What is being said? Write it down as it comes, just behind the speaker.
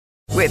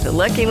With the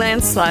Lucky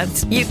Land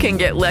Slots, you can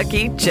get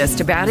lucky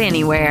just about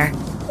anywhere.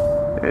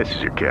 This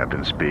is your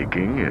captain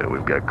speaking.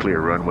 We've got clear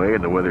runway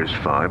and the weather's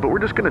fine, but we're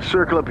just going to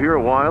circle up here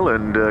a while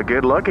and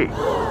get lucky.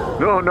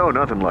 No,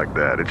 nothing like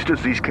that. It's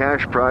just these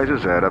cash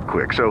prizes add up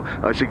quick. So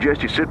I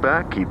suggest you sit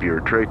back, keep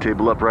your tray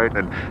table upright,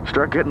 and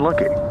start getting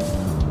lucky.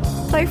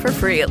 Play for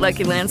free at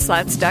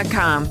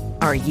LuckyLandSlots.com.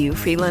 Are you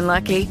feeling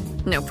lucky?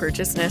 No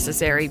purchase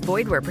necessary.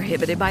 Void where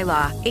prohibited by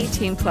law.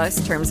 18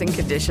 plus terms and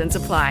conditions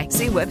apply.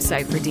 See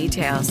website for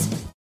details.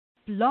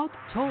 Blog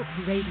Talk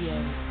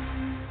Radio.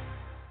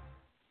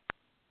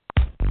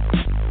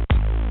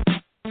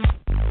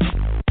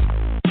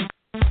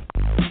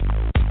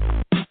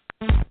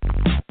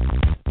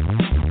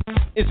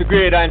 It's the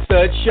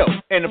GridironStuds show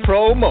and the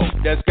promo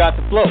that's got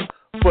the flow.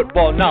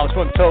 Football knowledge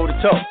from toe to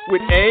toe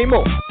with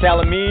Amo,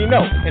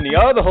 Calamino, and the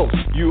other host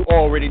you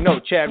already know.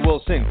 Chad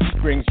Wilson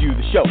brings you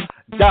the show.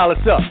 Dial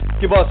us up,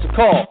 give us a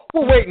call.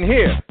 We're waiting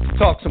here to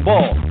talk some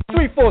ball.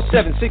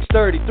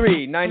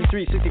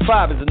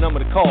 347-633-9365 is the number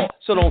to call.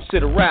 So don't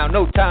sit around,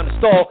 no time to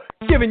stall.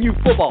 Giving you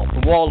football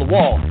from wall to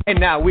wall. And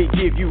now we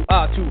give you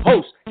our two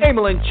hosts,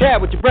 Amo and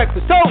Chad, with your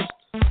breakfast toast.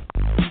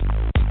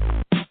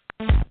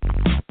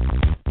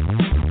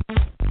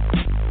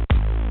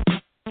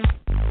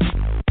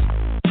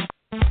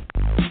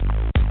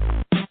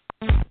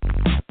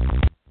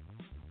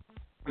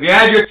 If you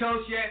had your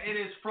toast yet, it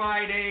is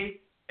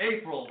Friday,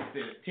 April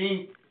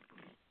 15th,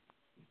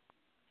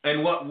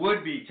 and what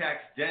would be tax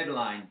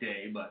deadline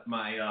day, but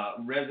my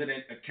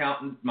resident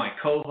accountant, my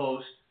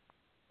co-host,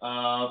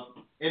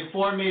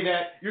 informed me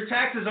that your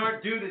taxes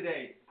aren't due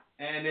today,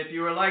 and if you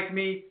were like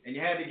me and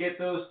you had to get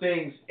those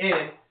things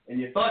in,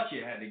 and you thought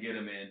you had to get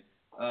them in,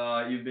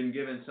 you've been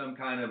given some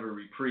kind of a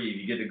reprieve.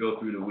 You get to go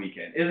through the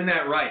weekend. Isn't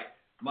that right,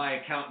 my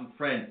accountant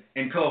friend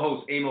and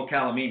co-host, Amo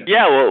Calamino?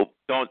 Yeah, well,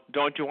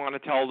 don't you want to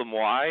tell them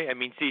why? I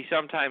mean, see,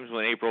 sometimes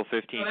when April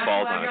 15th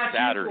falls on a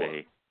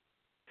Saturday.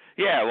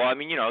 Yeah, well, I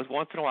mean,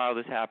 once in a while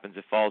this happens.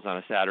 It falls on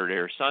a Saturday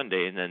or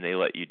Sunday, and then they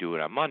let you do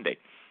it on Monday.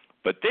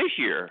 But this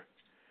year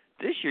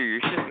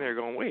you're sitting there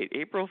going, wait,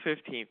 April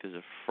 15th is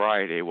a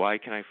Friday. Why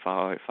can I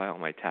file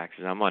my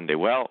taxes on Monday?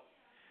 Well,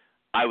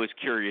 I was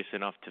curious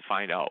enough to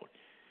find out.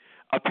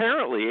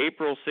 Apparently,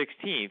 April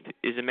 16th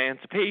is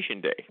Emancipation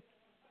Day.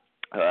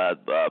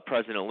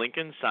 President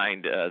Lincoln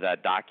signed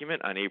that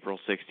document on April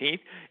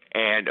 16th,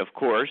 and of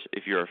course,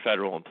 if you're a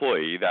federal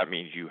employee, that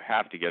means you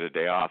have to get a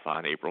day off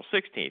on April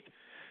 16th.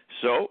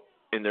 So,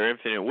 in their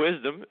infinite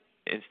wisdom,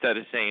 instead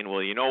of saying,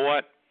 well, you know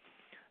what,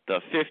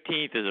 the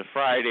 15th is a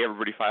Friday,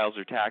 everybody files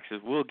their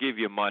taxes, we'll give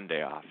you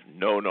Monday off.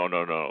 No.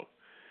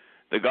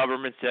 The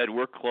government said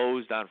we're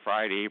closed on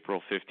Friday,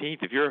 April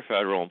 15th. If you're a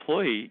federal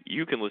employee,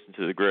 you can listen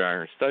to the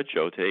GridironStuds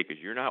show today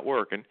because you're not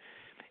working,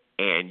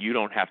 and you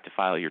don't have to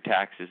file your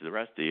taxes, the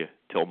rest of you,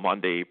 till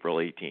Monday, April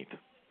 18th.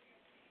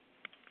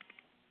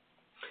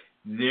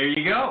 There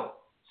you go.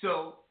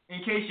 So,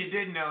 in case you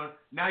didn't know,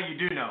 now you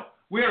do know.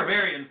 We are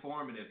very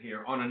informative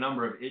here on a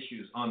number of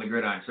issues on the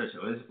GridironStuds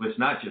show. It's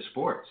not just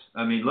sports.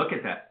 I mean, look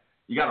at that.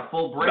 You got a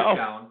full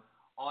breakdown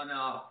on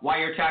why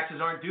your taxes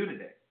aren't due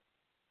today.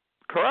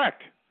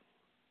 Correct.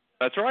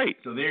 That's right.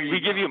 So there you we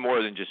go. give you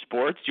more than just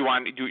sports.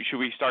 Should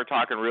we start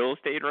talking real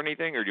estate or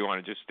anything, or do you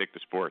want to just stick to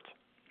sports?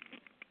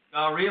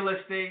 Real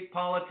estate,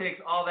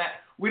 politics, all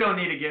that. We don't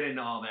need to get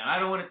into all that. I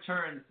don't want to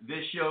turn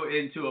this show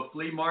into a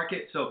flea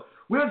market, so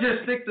we'll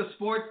just stick to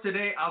sports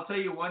today. I'll tell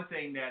you one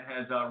thing that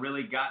has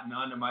really gotten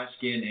under my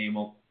skin,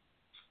 Emil,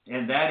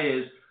 and that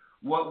is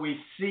what we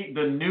see,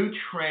 the new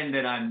trend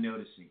that I'm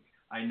noticing.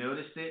 I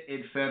noticed it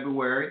in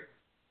February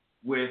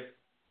with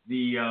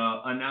the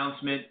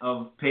announcement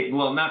of Peyton,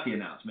 well, not the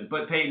announcement,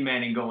 but Peyton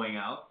Manning going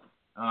out,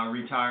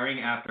 retiring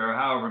after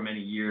however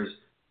many years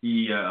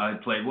he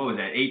played, what was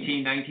that,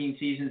 18, 19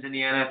 seasons in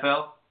the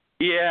NFL?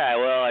 Yeah,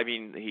 well, I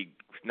mean,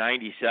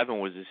 97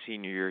 was his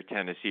senior year at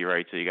Tennessee,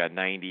 right? So you got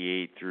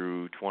 98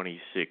 through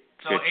 26,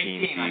 so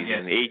 15 18, I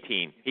guess.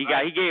 18. He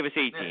gave us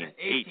 18.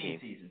 18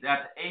 seasons.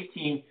 That's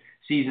 18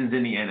 seasons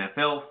in the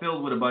NFL,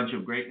 filled with a bunch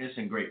of greatness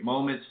and great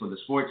moments for the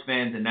sports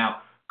fans. And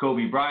now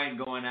Kobe Bryant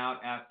going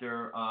out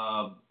after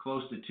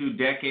close to 2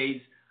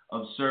 decades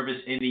of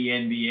service in the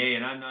NBA.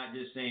 And I'm not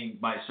just saying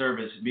by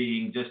service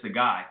being just a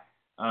guy.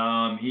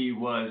 He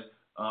was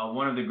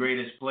one of the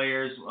greatest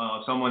players,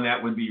 someone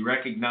that would be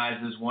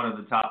recognized as one of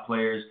the top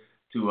players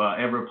to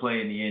ever play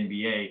in the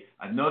NBA.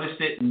 I've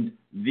noticed it in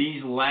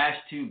these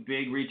last 2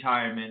 big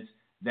retirements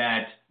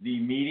that the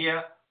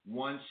media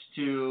wants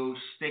to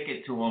stick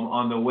it to him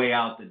on the way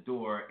out the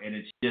door, and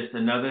it's just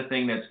another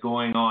thing that's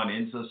going on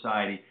in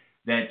society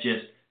that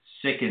just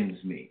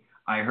sickens me.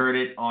 I heard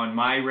it on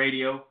my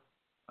radio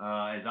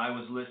as I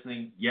was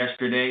listening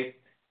yesterday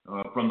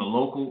from the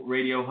local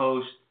radio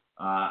host.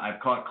 I've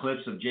caught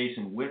clips of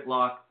Jason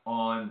Whitlock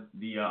on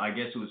the, I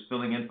guess it was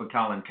filling in for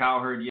Colin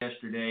Cowherd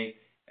yesterday.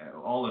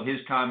 All of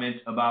his comments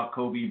about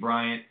Kobe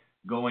Bryant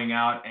going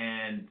out,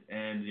 and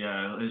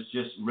it's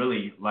just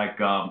really like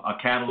a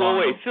catalog. Well,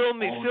 wait,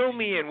 fill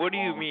me in. What do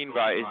you mean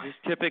by, is this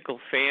typical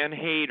fan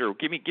hate, or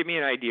give me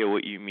an idea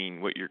what you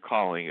mean, what you're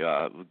calling,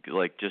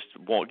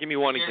 give me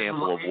one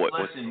example of what.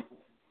 Listen,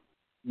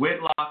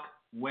 Whitlock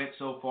went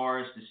so far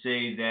as to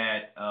say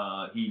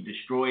that he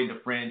destroyed the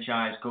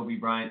franchise. Kobe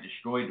Bryant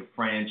destroyed the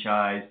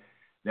franchise.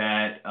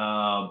 That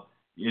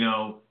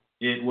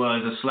it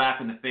was a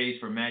slap in the face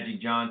for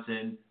Magic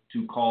Johnson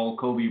to call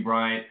Kobe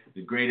Bryant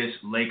the greatest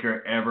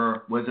Laker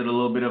ever. Was it a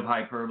little bit of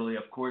hyperbole?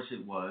 Of course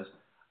it was.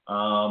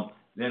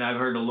 Then I've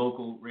heard the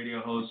local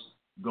radio host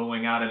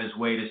going out of his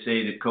way to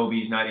say that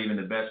Kobe's not even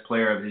the best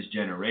player of his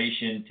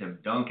generation. Tim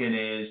Duncan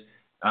is.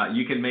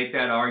 You can make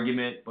that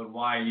argument, but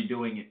why are you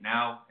doing it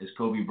now? As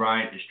Kobe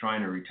Bryant is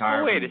trying to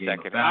retire. Wait a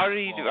second. How did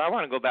he do? I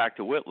want to go back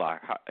to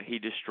Whitlock. He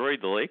destroyed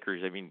the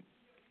Lakers. I mean,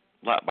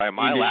 by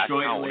my last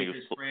count, he destroyed the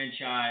Lakers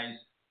franchise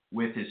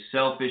with his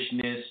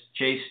selfishness.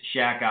 Chased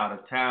Shaq out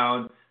of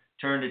town.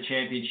 Turned a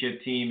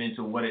championship team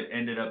into what it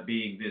ended up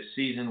being this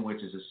season,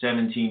 which is a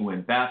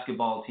 17-win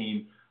basketball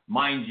team.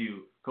 Mind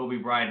you, Kobe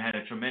Bryant had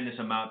a tremendous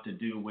amount to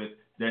do with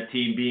that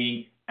team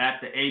being at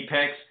the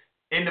apex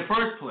in the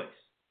first place.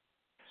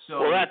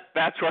 So, well,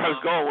 that's where I was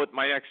going with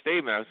my next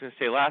statement. I was going to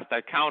say, last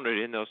I counted,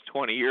 in those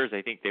 20 years,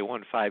 I think they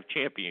won 5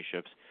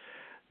 championships.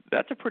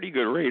 That's a pretty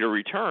good rate of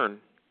return.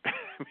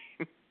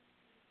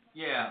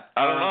 Yeah.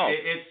 I don't know.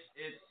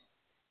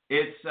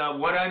 It's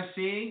what I'm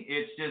seeing.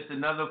 It's just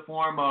another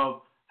form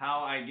of how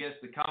I guess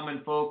the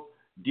common folk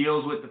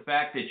deals with the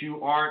fact that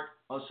you aren't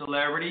a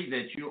celebrity,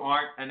 that you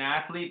aren't an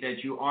athlete,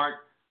 that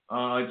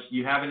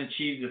you haven't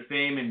achieved the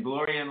fame and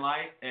glory in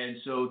life, and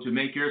so to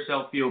make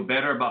yourself feel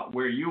better about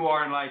where you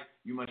are in life,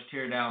 you must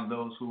tear down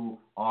those who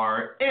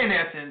are, in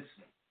essence,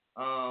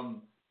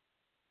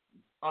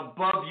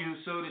 above you,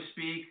 so to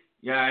speak.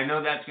 Yeah, I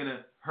know that's going to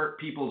hurt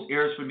people's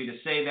ears for me to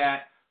say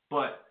that,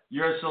 but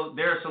they're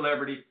a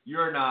celebrity,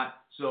 you're not,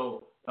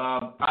 so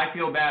I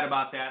feel bad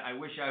about that. I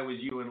wish I was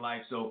you in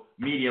life, so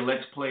media,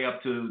 let's play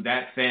up to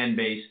that fan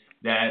base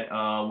that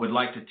would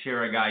like to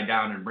tear a guy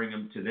down and bring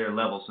him to their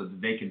level so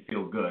that they can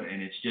feel good.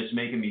 And it's just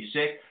making me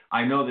sick.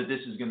 I know that this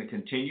is going to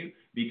continue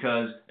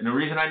and the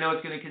reason I know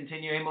it's going to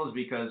continue, Emil, is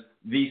because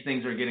these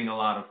things are getting a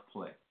lot of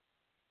play.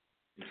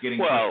 It's getting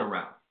pushed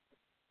around.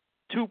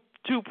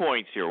 Two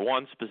points here,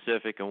 one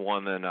specific and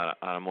one then on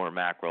a more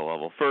macro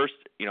level. First,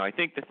 I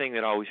think the thing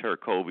that always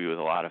hurt Kobe with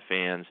a lot of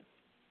fans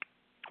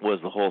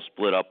was the whole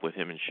split up with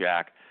him and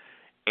Shaq.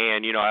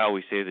 And, I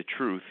always say the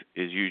truth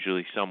is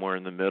usually somewhere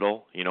in the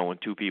middle. When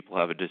two people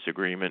have a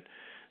disagreement,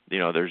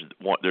 there's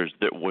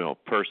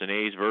person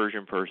A's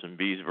version, person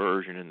B's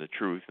version, and the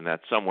truth, and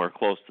that's somewhere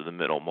close to the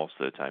middle most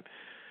of the time.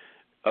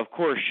 Of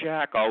course,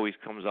 Shaq always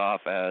comes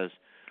off as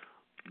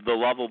the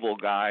lovable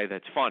guy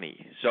that's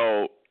funny.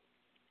 So,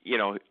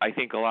 I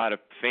think a lot of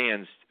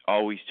fans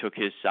always took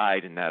his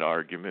side in that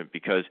argument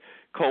because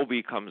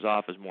Kobe comes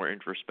off as more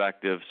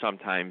introspective,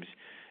 sometimes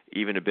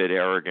even a bit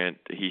arrogant.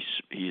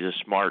 He's a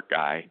smart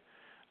guy.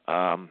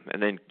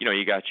 And then,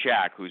 you got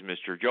Shaq, who's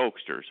Mr.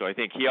 Jokester. So I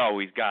think he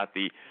always got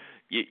the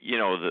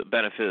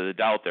benefit of the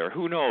doubt there.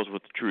 Who knows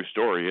what the true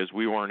story is?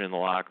 We weren't in the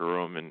locker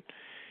room, and,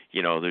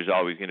 there's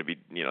always going to be,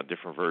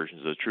 different versions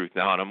of the truth.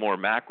 Now, on a more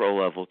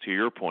macro level, to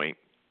your point,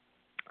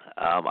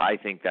 I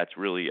think that's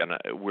really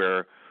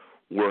where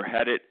we're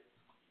headed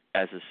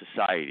as a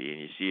society, and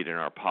you see it in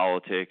our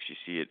politics, you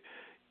see it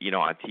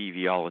on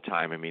TV all the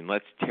time. I mean,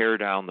 let's tear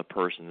down the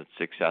person that's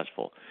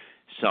successful.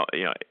 So,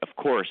 of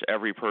course,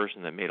 every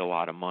person that made a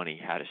lot of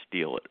money had to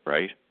steal it,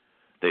 right?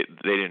 They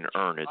didn't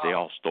earn it; they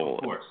all stole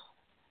it.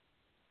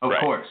 Of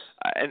course.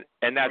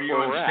 And that's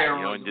where we're at.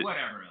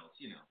 Whatever else,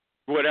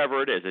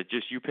 Whatever it is,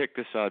 you pick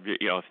the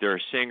subject. If they're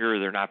a singer,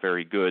 they're not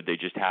very good. They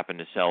just happen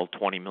to sell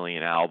 20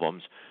 million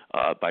albums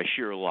by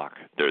sheer luck.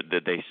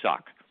 They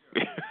suck.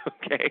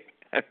 Okay.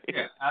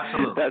 Yeah,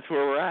 absolutely. That's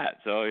where we're at.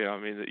 So,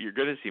 you're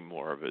going to see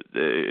more of it.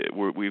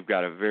 We've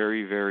got a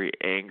very, very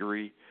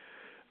angry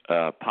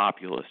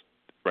populace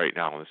right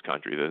now in this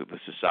country. The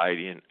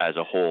society as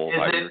a whole,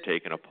 you're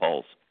taking a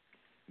pulse.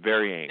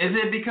 Very angry. Is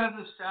it because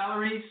of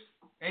salaries,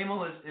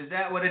 Emil? Is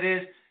that what it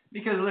is?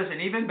 Because,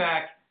 listen, even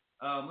back,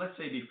 let's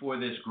say before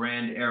this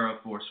grand era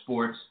for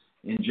sports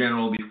in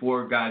general,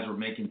 before guys were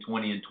making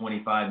 $20 and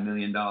 $25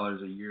 million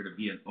a year to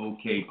be an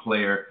okay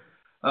player,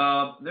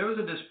 there was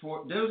a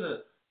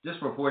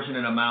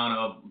disproportionate amount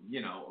of,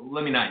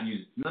 let me not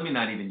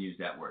even use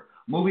that word.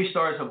 Movie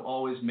stars have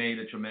always made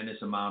a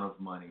tremendous amount of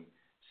money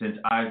since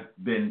I've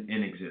been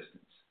in existence.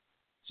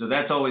 So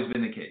that's always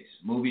been the case.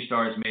 Movie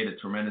stars made a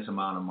tremendous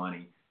amount of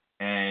money.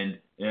 And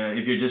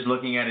if you're just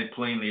looking at it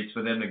plainly, it's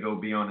for them to go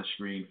be on a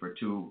screen for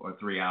 2 or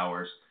 3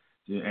 hours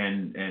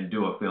and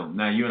do a film.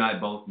 Now, you and I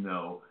both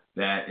know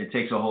that it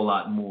takes a whole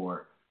lot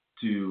more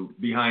to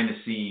behind the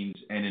scenes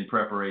and in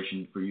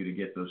preparation for you to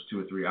get those 2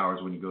 or 3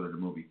 hours when you go to the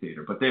movie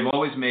theater. But they've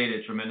always made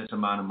a tremendous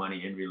amount of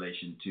money in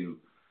relation to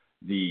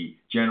the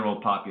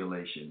general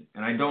population.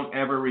 And I don't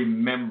ever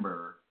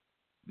remember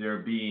there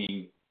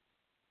being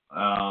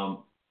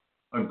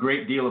a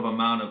great deal of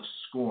amount of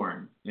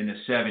scorn in the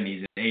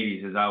 70s and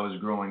 80s as I was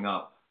growing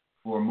up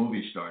for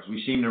movie stars.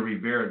 We seem to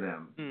revere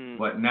them,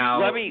 but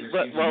now let me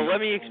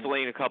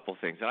explain a couple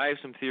things. And I have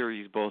some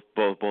theories both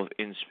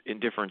in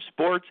different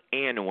sports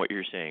and in what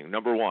you're saying.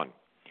 Number one,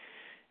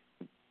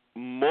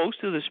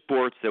 most of the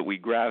sports that we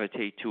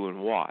gravitate to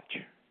and watch,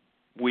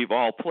 we've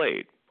all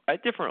played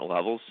at different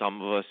levels.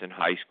 Some of us in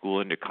high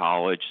school, into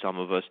college. Some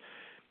of us,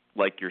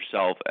 like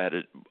yourself, at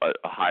a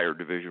higher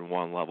Division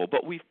I level.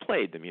 But we've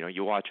played them.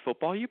 You watch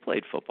football, you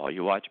played football.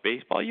 You watch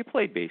baseball, you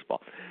played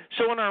baseball.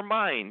 So in our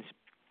minds,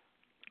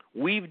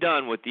 we've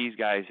done what these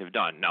guys have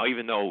done. Now,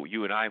 even though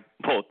you and I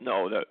both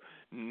know that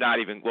not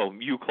even, well,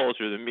 you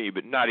closer than me,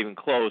 but not even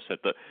close at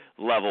the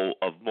level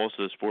of most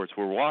of the sports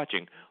we're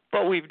watching,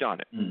 but we've done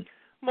it.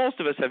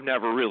 Most of us have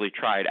never really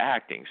tried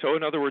acting. So,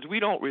 in other words, we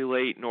don't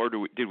relate, nor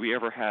did we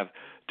ever have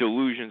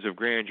delusions of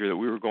grandeur that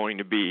we were going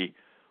to be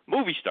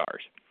movie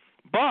stars.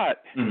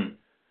 But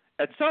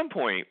at some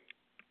point,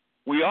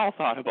 we all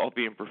thought about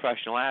being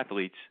professional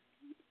athletes,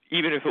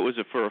 even if it was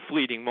for a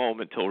fleeting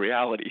moment till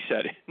reality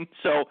set in.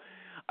 So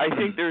I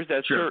think there's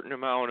that certain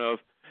amount of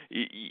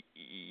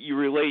you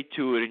relate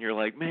to it, and you're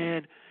like,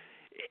 man,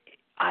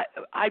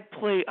 I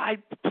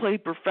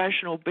played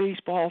professional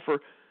baseball for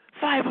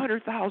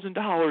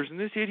 $500,000, and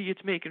this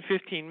idiot's making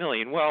 $15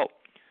 million. Well,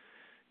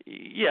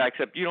 yeah,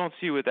 except you don't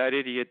see what that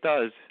idiot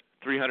does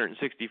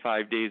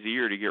 365 days a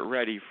year to get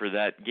ready for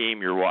that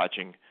game you're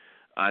watching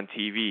on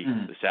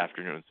TV this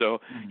afternoon. So,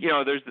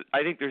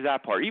 I think there's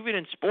that part. Even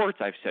in sports,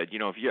 I've said,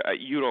 if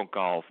you don't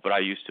golf, but I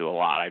used to a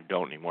lot. I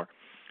don't anymore.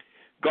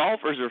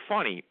 Golfers are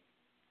funny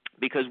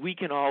because we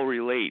can all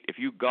relate. If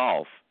you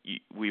golf,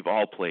 we've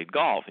all played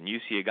golf, and you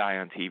see a guy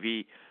on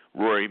TV,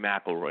 Rory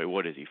McIlroy,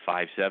 what is he,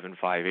 5'7",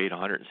 5'8",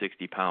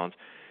 160 pounds.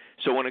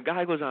 So when a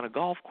guy goes on a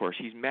golf course,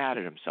 he's mad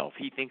at himself.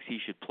 He thinks he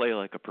should play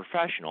like a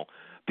professional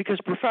because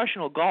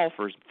professional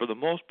golfers, for the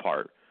most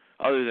part,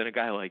 other than a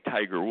guy like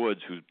Tiger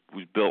Woods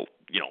who's built,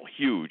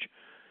 huge,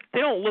 they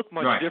don't look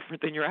much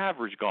different than your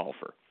average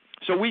golfer.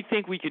 So we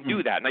think we can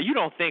do that. Now, you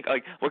don't think,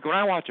 look, when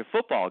I watch a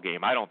football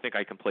game, I don't think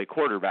I can play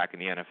quarterback in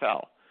the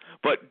NFL.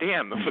 But,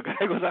 damn, if a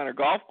guy goes on a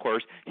golf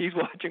course, he's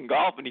watching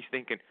golf and he's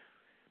thinking,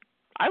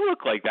 I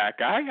look like that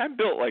guy. I'm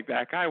built like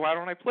that guy. Why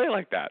don't I play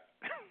like that?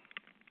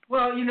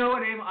 Well, you know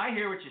what, Abel? I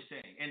hear what you're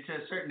saying, and to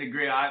a certain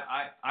degree,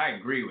 I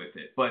agree with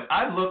it. But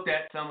I've looked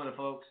at some of the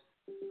folks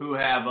who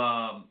have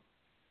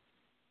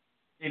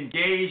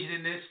engaged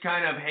in this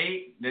kind of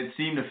hate that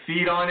seem to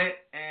feed on it,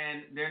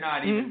 and they're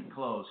not even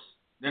close.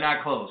 They're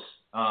not close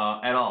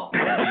at all to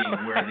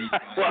being where these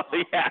guys well,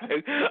 are. Yeah,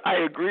 I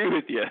agree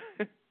with you.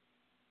 So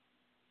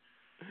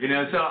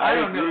I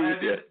don't know.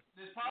 There's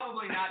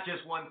probably not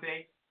just one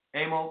thing,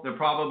 Emil. There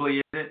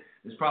probably isn't.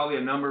 There's probably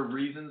a number of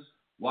reasons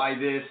why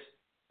this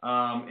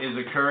is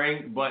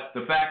occurring, but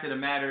the fact of the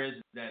matter is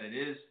that it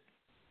is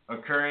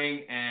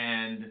occurring,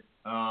 and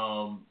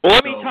well,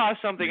 let me toss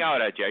something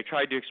out at you. I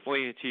tried to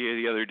explain it to you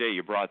the other day.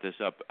 You brought this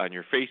up on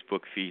your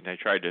Facebook feed, and I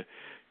tried to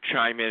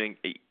chime in.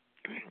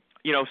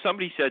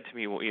 Somebody said to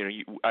me,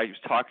 I was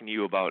talking to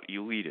you about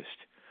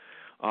elitist.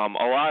 A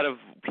lot of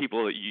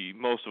people that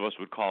most of us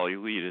would call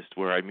elitist,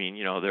 where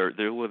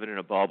they're living in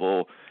a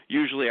bubble,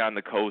 usually on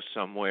the coast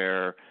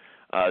somewhere.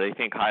 They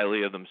think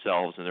highly of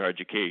themselves and their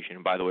education.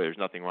 And by the way, there's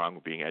nothing wrong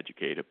with being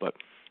educated, but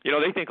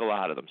they think a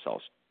lot of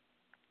themselves.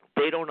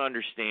 They don't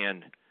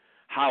understand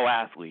how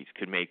athletes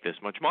could make this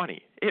much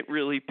money. It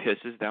really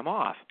pisses them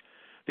off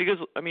because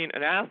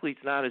an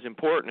athlete's not as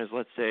important as,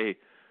 let's say,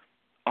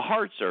 a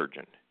heart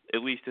surgeon,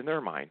 at least in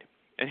their mind.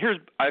 And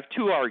I have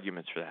two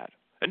arguments for that.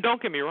 And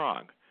don't get me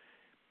wrong.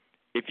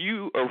 If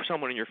you or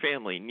someone in your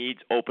family needs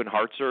open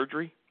heart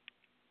surgery,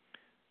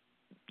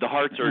 the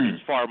heart surgeon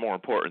is far more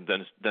important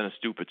than a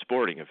stupid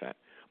sporting event.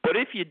 But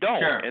if you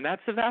don't, and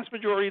that's the vast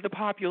majority of the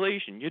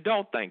population, you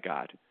don't, thank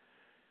God.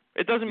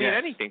 It doesn't mean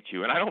anything to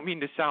you. And I don't mean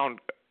to sound,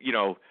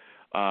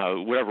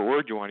 whatever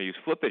word you want to use,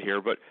 flip it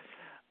here, but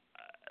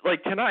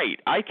like tonight,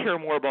 I care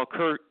more about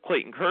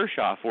Clayton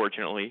Kershaw,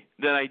 fortunately,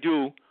 than I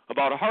do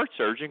about a heart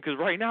surgeon because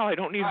right now I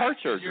don't need heart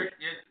surgery.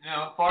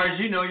 As far as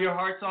you know, your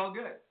heart's all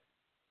good.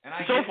 And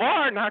so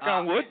far, knock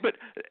on wood, but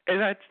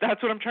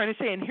that's what I'm trying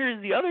to say. And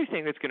here's the other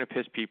thing that's going to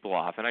piss people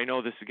off, and I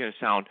know this is going to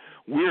sound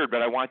weird,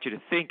 but I want you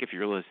to think if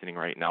you're listening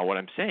right now what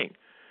I'm saying.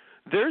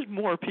 There's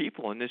more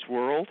people in this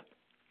world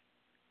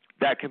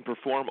that can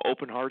perform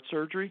open heart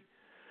surgery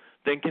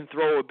than can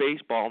throw a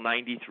baseball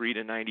 93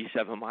 to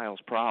 97 miles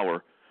per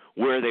hour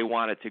where they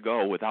want it to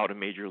go without a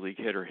major league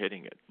hitter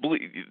hitting it.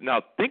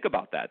 Now, think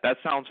about that. That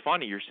sounds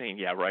funny. You're saying,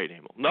 yeah, right,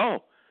 Emil.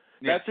 No,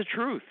 that's the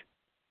truth.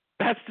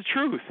 That's the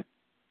truth.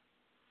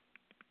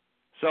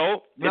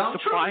 So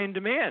it's supply and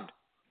demand.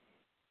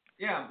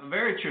 Yeah,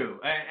 very true.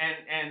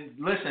 And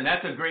listen,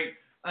 that's a great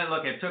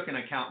look. It took an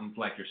accountant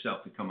like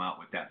yourself to come out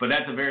with that, but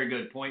that's a very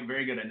good point,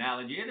 very good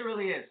analogy. It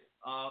really is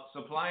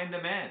supply and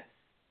demand.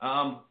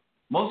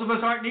 Most of us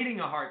aren't needing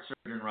a heart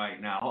surgeon right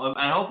now,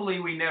 and hopefully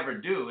we never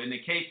do. In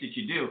the case that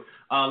you do,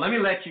 let me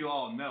let you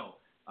all know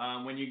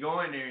when you go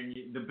in there,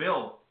 and the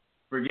bill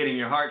for getting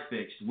your heart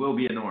fixed will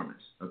be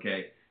enormous.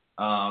 Okay,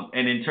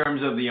 and in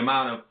terms of the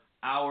amount of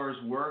hours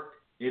worked,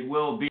 it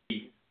will be.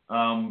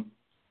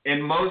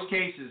 In most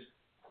cases,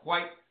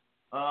 quite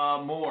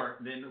more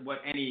than what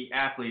any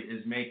athlete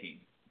is making.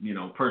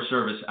 per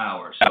service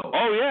hour. So.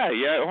 Oh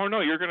yeah. Oh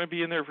no, you're going to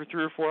be in there for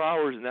 3 or 4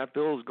 hours, and that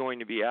bill is going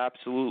to be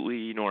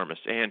absolutely enormous.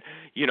 And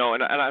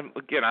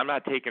I'm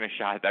not taking a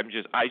shot.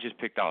 I just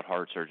picked out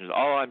heart surgeons.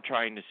 All I'm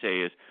trying to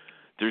say is,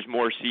 there's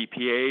more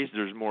CPAs,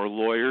 there's more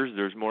lawyers,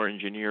 there's more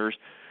engineers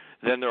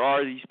than there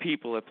are these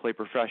people that play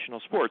professional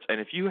sports.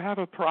 And if you have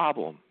a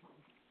problem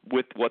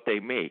with what they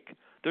make,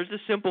 there's a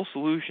simple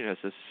solution as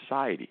a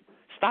society.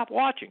 Stop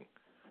watching.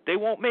 They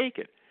won't make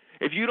it.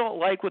 If you don't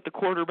like what the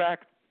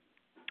quarterback,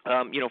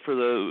 for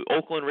the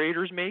Oakland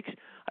Raiders makes,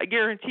 I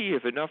guarantee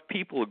if enough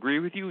people agree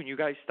with you and you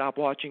guys stop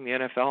watching the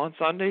NFL on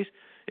Sundays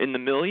in the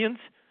millions,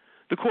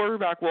 the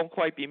quarterback won't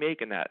quite be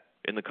making that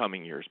in the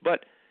coming years.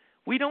 But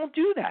we don't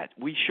do that.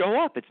 We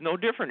show up. It's no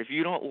different. If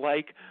you don't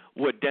like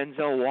what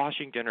Denzel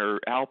Washington or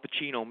Al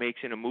Pacino makes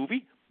in a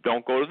movie,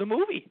 don't go to the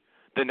movie.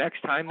 The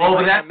next time they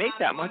might not make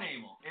that much.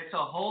 It's a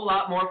whole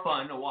lot more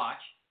fun to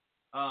watch,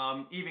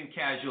 even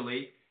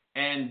casually,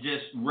 and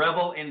just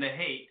revel in the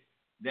hate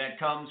that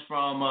comes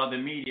from the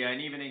media, and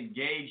even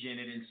engage in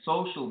it in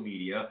social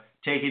media.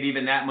 Take it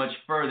even that much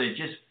further. It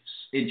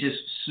just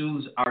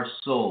soothes our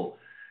soul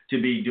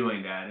to be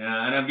doing that,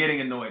 and I'm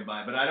getting annoyed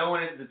by it. But I don't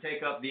want it to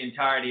take up the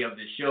entirety of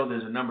this show.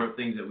 There's a number of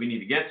things that we need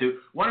to get to.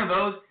 One of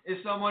those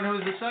is someone who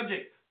is the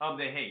subject of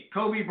the hate.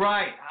 Kobe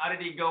Bryant, how did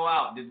he go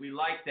out? Did we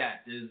like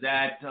that? Is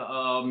that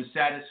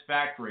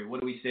satisfactory? What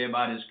do we say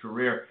about his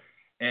career?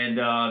 And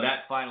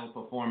that final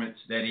performance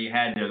that he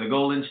had there. The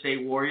Golden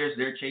State Warriors,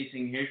 they're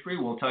chasing history.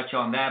 We'll touch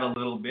on that a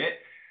little bit.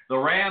 The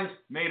Rams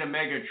made a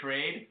mega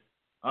trade.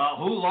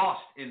 Who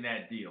lost in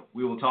that deal?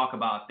 We will talk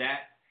about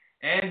that.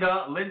 And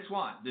Lynn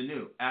Swann, the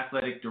new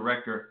athletic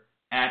director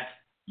at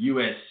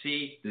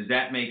USC. Does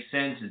that make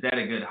sense? Is that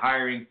a good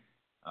hiring?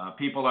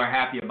 People are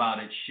happy about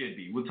it. Should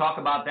be. We'll talk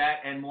about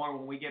that and more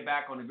when we get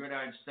back on the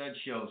Gridiron Studs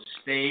show.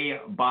 Stay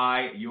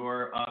by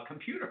your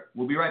computer.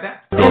 We'll be right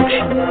back.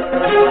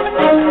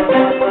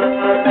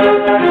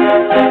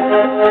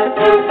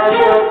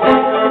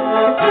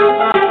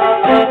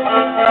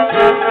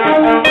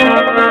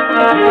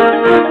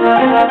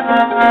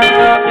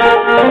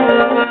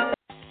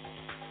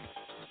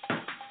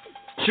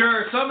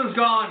 Sure, summer's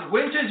gone,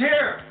 winter's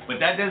here, but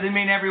that doesn't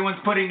mean everyone's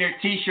putting their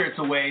t-shirts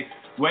away.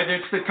 Whether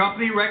it's the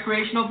company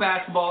recreational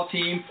basketball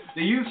team,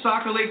 the youth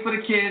soccer league for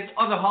the kids,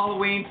 or the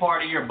Halloween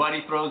party your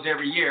buddy throws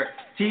every year,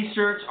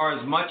 t-shirts are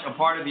as much a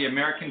part of the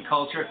American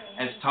culture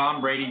as Tom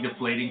Brady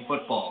deflating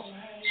footballs.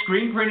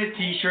 Screen-printed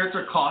t-shirts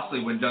are costly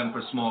when done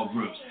for small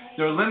groups.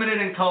 They're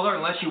limited in color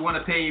unless you want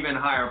to pay even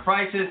higher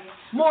prices.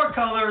 More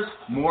colors,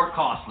 more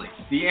costly.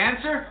 The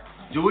answer?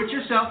 Do it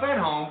yourself at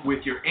home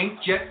with your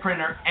inkjet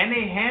printer and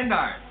a hand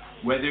iron.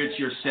 Whether it's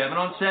your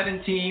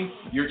 7-on-7 team,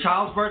 your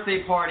child's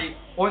birthday party,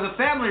 or the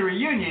family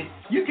reunion,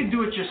 you can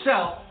do it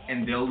yourself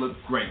and they'll look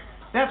great.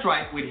 That's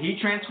right, with heat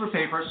transfer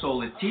paper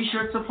sold at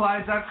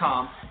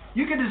tshirtsupplies.com,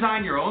 you can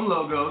design your own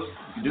logos,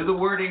 you can do the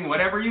wording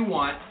whatever you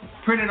want,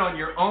 print it on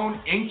your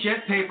own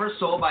inkjet paper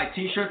sold by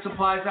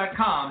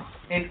tshirtsupplies.com,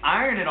 and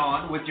iron it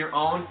on with your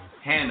own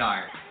hand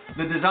iron.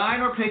 The design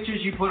or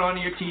pictures you put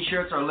onto your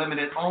t-shirts are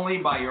limited only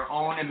by your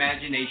own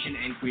imagination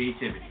and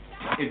creativity.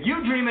 If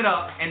you dream it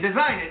up and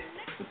design it,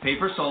 the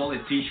paper sold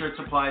at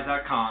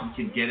tshirtsupplies.com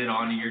can get it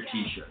onto your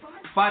t-shirt.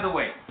 By the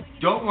way,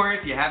 don't worry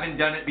if you haven't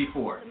done it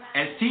before.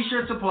 As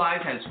T-Shirt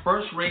Supplies has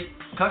first-rate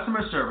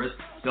customer service,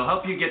 they'll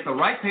help you get the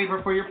right paper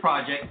for your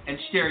project and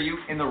steer you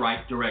in the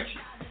right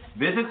direction.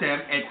 Visit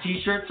them at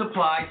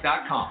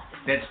tshirtsupplies.com.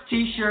 That's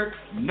t-shirt,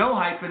 no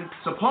hyphen,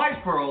 supplies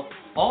plural,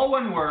 all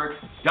one word,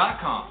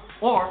 .com.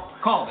 Or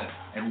call them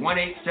at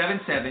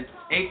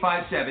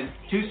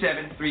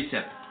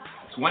 1-877-857-2737.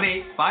 It's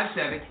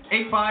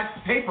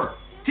 1-857-85-PAPER.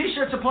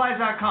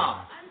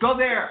 tshirtsupplies.com. Go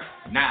there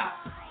now.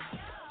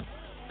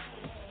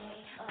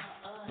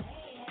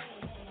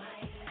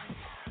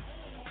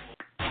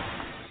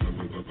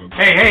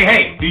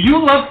 Hey. Do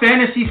you love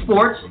fantasy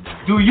sports?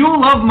 Do you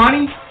love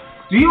money?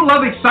 Do you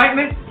love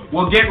excitement?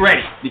 Well, get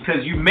ready,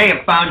 because you may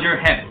have found your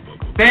heaven.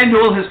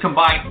 FanDuel has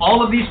combined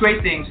all of these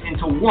great things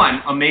into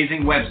one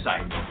amazing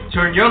website.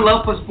 Turn your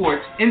love for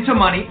sports into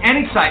money and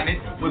excitement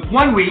with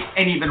 1 week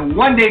and even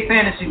 1 day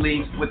fantasy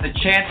leagues with a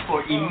chance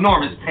for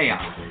enormous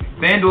payouts.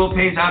 FanDuel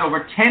pays out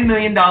over $10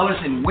 million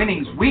in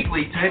winnings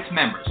weekly to its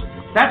members.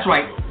 That's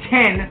right,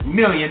 $10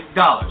 million.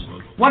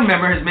 One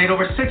member has made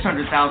over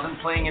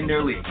 $600,000 playing in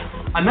their league.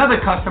 Another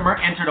customer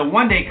entered a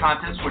 1 day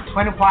contest for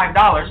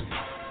 $25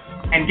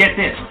 and get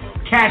this,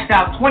 cashed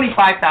out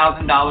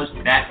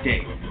 $25,000 that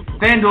day.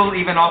 FanDuel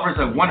even offers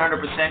a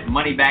 100%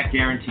 money-back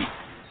guarantee.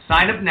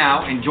 Sign up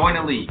now and join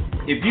a league.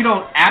 If you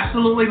don't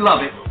absolutely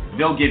love it,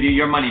 they'll give you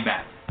your money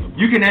back.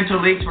 You can enter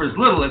leagues for as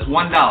little as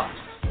 $1.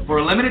 For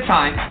a limited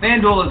time,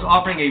 FanDuel is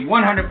offering a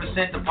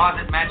 100%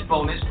 deposit match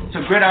bonus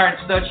to Gridiron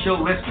Studs show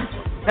listeners.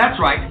 That's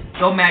right,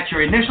 they'll match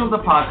your initial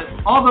deposit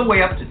all the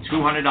way up to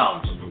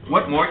 $200.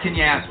 What more can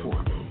you ask for?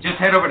 Just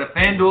head over to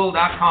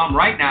FanDuel.com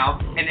right now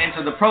and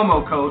enter the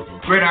promo code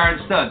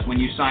GridironStuds when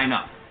you sign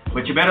up.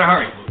 But you better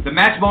hurry. The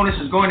match bonus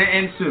is going to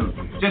end soon.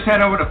 Just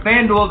head over to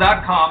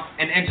FanDuel.com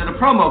and enter the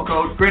promo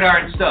code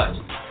GridironStuds.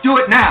 Do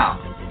it now!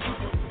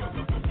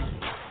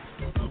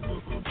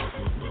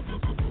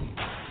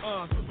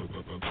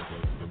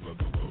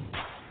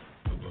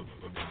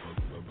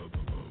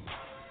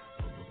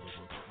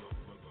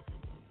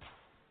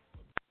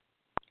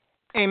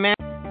 Hey, man.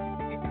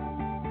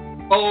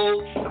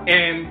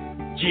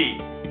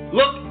 OMG.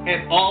 Look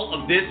at all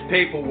of this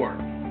paperwork.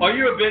 Are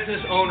you a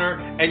business owner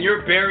and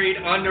you're buried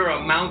under a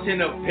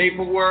mountain of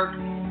paperwork?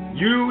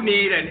 You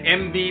need an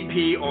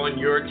MVP on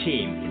your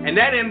team. And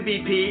that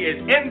MVP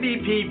is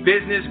MVP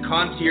Business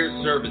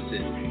Concierge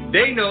Services.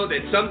 They know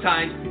that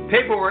sometimes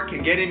paperwork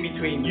can get in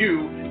between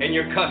you and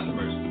your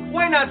customers.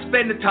 Why not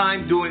spend the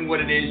time doing what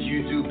it is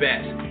you do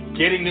best?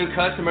 Getting new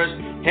customers,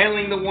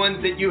 handling the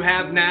ones that you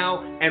have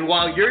now, and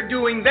while you're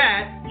doing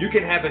that, you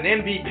can have an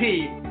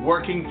MVP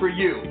working for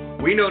you.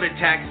 We know that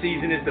tax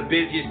season is the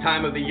busiest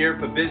time of the year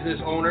for business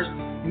owners.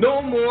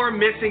 No more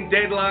missing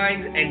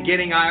deadlines and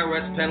getting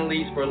IRS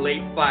penalties for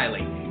late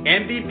filing.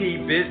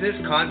 MVP Business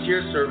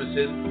Concierge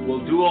Services will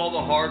do all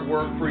the hard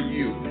work for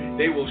you.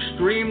 They will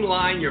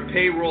streamline your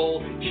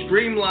payroll,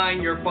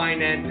 streamline your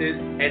finances,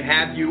 and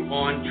have you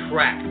on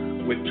track.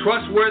 With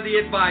trustworthy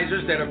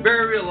advisors that are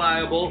very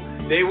reliable,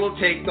 they will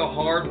take the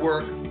hard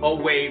work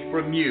away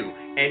from you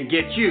and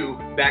get you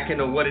back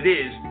into what it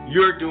is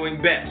you're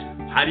doing best.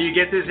 How do you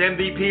get this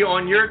MVP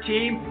on your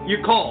team?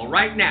 You call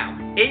right now,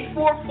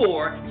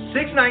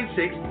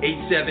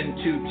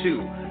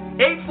 844-696-8722.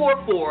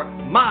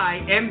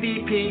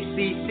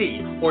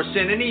 844-MY-MVPCC, or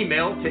send an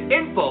email to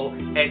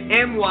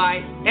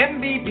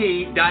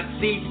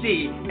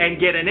info@mymvp.cc and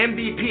get an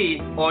MVP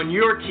on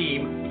your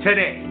team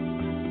today.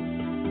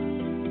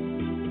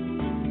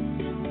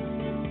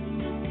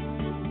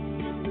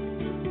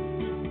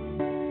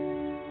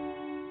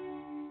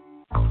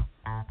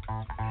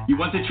 You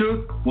want the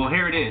truth? Well,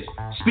 here it is.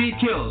 Speed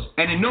kills,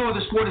 and in no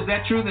other sport is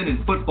that true than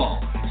in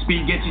football.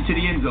 Speed gets you to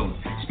the end zone.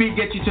 Speed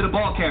gets you to the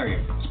ball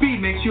carrier. Speed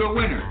makes you a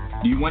winner.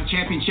 Do you want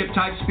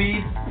championship-type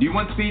speed? Do you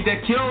want speed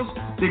that kills?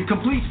 Then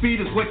Complete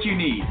Speed is what you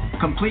need.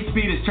 Complete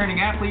Speed is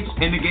turning athletes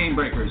into game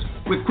breakers.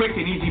 With quick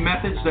and easy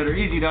methods that are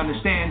easy to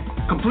understand,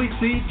 Complete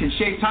Speed can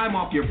shave time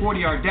off your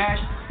 40-yard dash,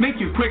 make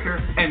you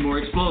quicker and more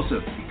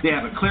explosive. They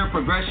have a clear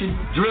progression,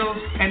 drills,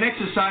 and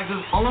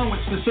exercises along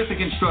with specific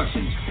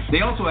instructions.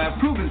 They also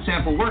have proven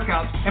sample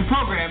workouts and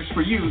programs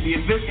for you, the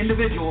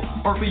individual,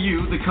 or for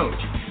you, the coach.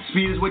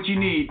 Speed is what you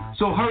need,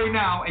 so hurry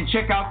now and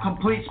check out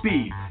Complete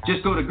Speed.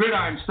 Just go to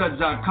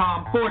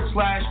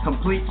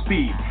GridironStuds.com/Complete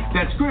Speed.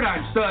 That's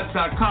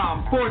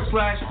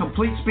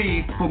GridironStuds.com/Complete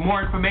Speed for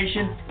more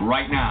information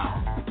right now.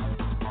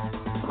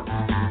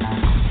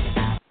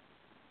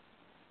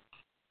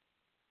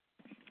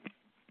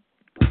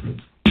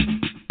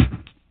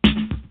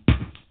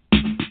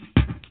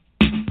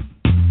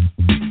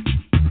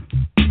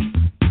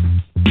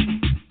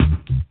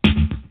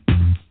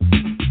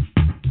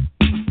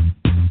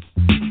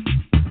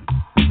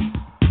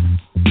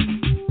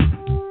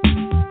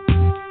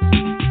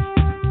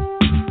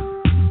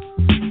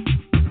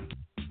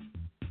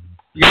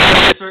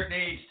 Certain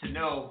age to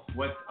know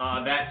what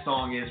that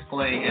song is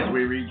playing as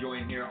we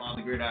rejoin here on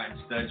the Gridiron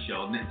Studs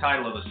Show. And the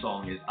title of the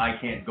song is I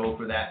Can't Go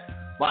For That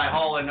by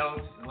Hall &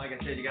 Oates. And like I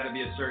said, you got to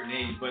be a certain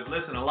age. But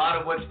listen, a lot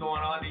of what's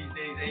going on these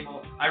days,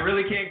 Amo, I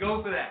really can't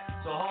go for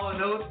that. So Hall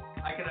 & Oates,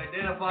 I can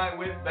identify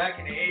with back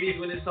in the 80s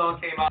when this song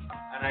came out,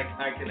 and I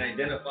can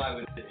identify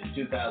with it in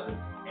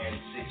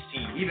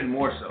 2016, even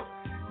more so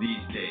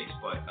these days.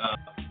 But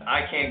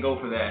I Can't Go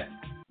For That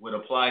would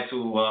apply to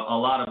a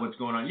lot of what's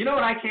going on. You know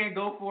what I can't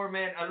go for,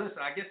 man? Listen,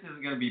 I guess this is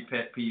going to be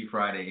Pet Peeve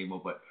Friday, Amo,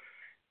 but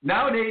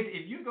nowadays,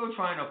 if you go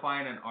trying to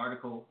find an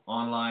article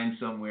online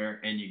somewhere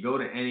and you go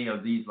to any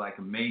of these like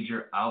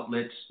major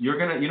outlets, you know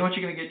what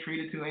you're going to get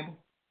treated to, Amo?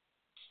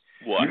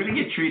 What? You're going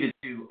to get treated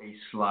to a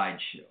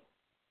slideshow.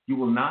 You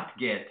will not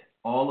get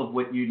all of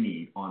what you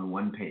need on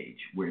one page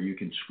where you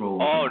can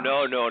scroll. Oh,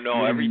 no.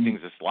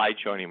 Everything's a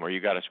slideshow anymore. You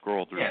got to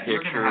scroll through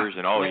pictures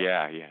and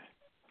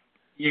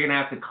You're going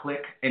to have to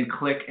click and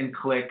click and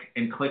click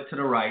and click to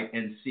the right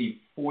and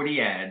see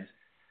 40 ads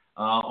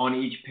on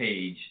each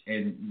page.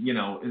 And, you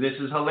know, this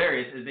is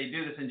hilarious as they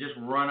do this and just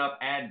run up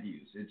ad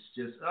views. It's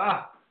just,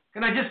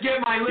 can I just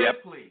get my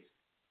list, please?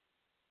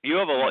 You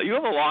have a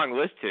long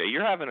list today.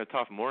 You're having a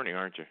tough morning,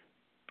 aren't you?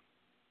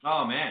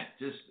 Oh, man,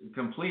 just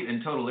complete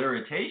and total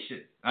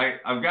irritation.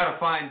 I've got to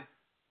find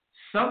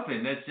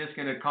something that's just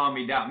going to calm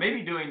me down.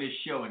 Maybe doing this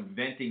show and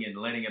venting and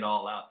letting it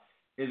all out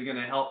is going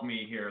to help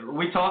me here.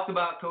 We talked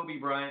about Kobe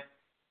Bryant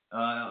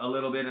a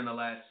little bit in the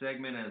last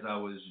segment as I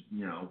was,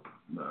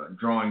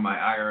 drawing my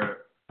ire,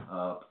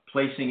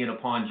 placing it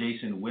upon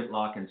Jason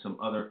Whitlock and some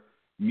other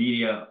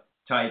media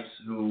types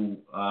who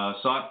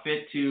saw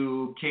fit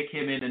to kick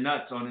him in the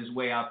nuts on his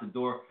way out the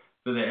door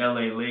for the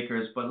LA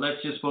Lakers. But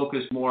let's just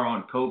focus more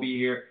on Kobe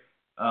here.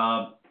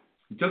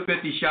 He took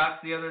 50 shots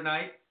the other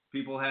night.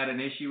 People had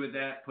an issue with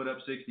that, put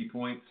up 60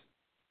 points.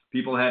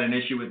 People had an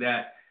issue with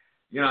that.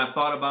 I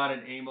thought about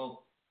it,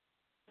 Emil.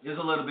 There's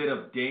a little bit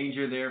of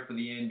danger there for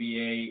the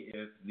NBA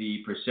if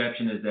the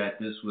perception is that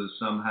this was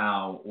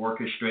somehow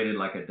orchestrated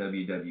like a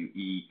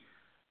WWE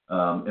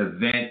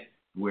event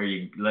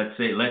where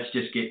let's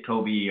just get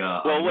Kobe.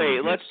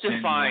 Let's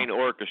define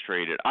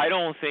orchestrated. I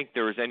don't think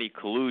there was any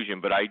collusion,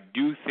 but I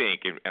do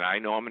think, and I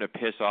know I'm going to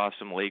piss off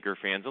some Laker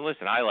fans. And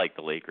listen, I like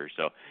the Lakers,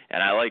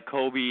 and I like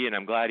Kobe, and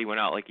I'm glad he went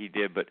out like he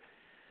did, but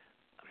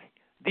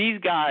these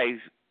guys,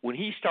 when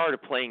he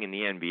started playing in the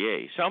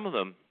NBA, some of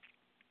them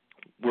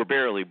were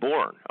barely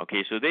born.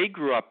 Okay, so they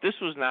grew up. This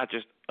was not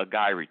just a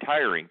guy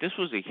retiring. This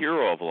was a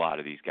hero of a lot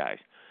of these guys.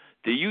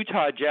 The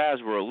Utah Jazz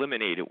were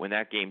eliminated when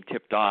that game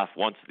tipped off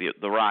once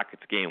the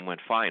Rockets game went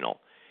final.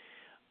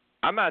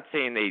 I'm not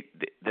saying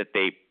that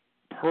they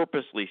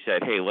purposely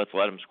said, hey, let's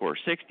let him score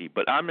 60,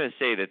 but I'm going to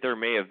say that there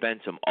may have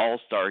been some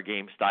all-star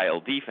game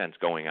style defense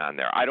going on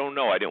there. I don't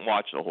know. I didn't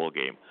watch the whole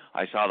game.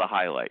 I saw the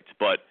highlights.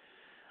 But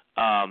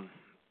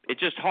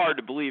it's just hard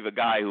to believe a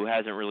guy who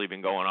hasn't really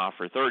been going off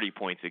for 30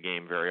 points a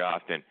game very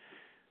often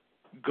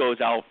goes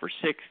off for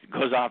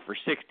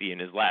 60 in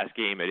his last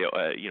game at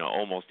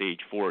almost age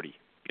 40.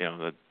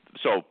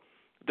 So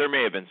there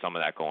may have been some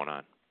of that going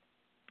on.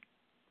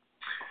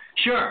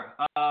 Sure.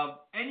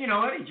 And you know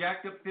what? He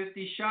jacked up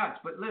 50 shots.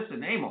 But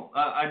listen, Emil,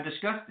 I've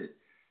discussed it.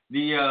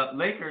 The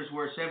Lakers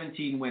were a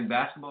 17-win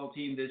basketball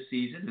team this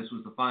season. This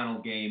was the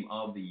final game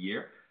of the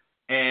year.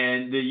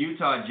 And the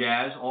Utah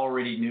Jazz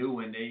already knew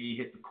when they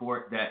hit the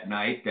court that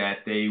night that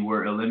they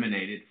were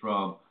eliminated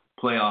from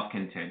playoff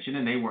contention,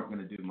 and they weren't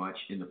going to do much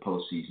in the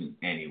postseason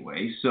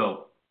anyway.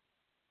 So,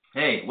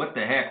 hey, what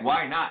the heck?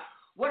 Why not?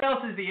 What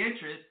else is the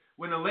interest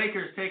when the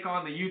Lakers take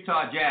on the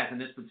Utah Jazz in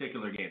this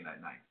particular game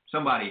that night?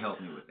 Somebody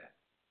help me with that.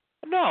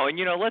 No, and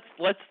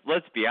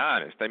let's be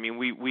honest. I mean,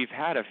 we've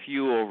had a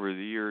few over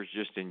the years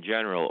just in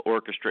general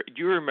orchestrate.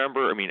 Do you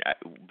remember? I mean,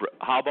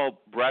 how about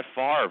Brett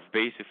Favre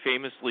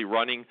famously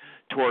running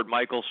toward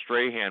Michael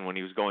Strahan when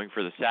he was going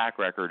for the sack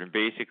record and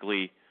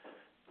basically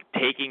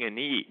taking a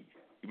knee?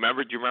 Do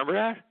you remember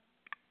that?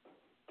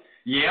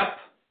 Yep.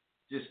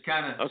 Just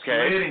kind of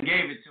slid and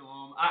gave it to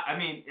him. I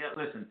mean,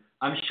 listen,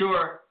 I'm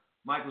sure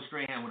Michael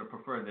Strahan would have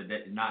preferred that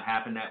it not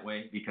happen that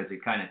way because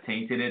it kind of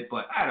tainted it.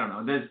 But I don't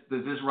know.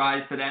 Does this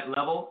rise to that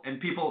level? And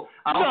people.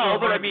 No,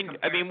 but I mean,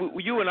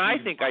 you and I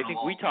think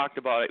we talked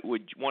about it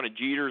with one of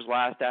Jeter's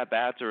last at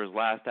bats or his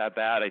last at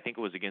bat. I think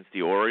it was against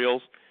the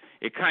Orioles.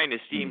 It kind of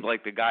seemed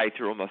like the guy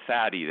threw him a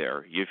fatty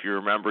there. If you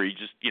remember, he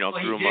just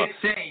threw him. He did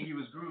say he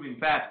was grooving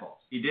fastballs.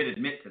 He did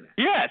admit to that.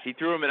 Yes, he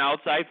threw him an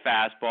outside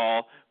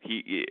fastball.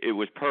 It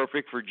was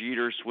perfect for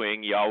Jeter's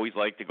swing. You always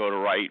like to go to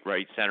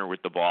right center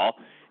with the ball.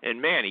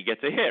 And man, he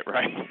gets a hit,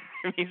 right?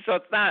 I mean, so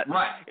it's not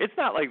right. It's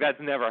not like that's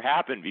never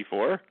happened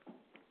before.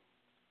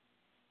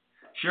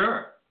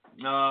 Sure.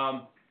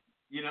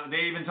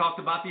 They even talked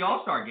about the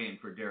All-Star game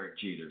for Derek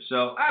Jeter.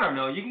 So I don't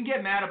know. You can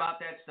get mad about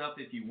that stuff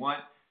if you want.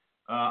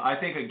 I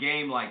think a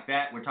game like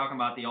that, we're talking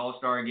about the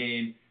All-Star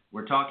game.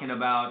 We're talking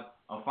about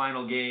a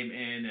final game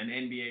in an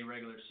NBA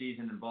regular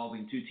season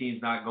involving two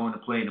teams not going to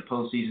play in the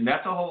postseason.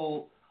 That's a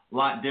whole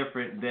lot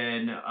different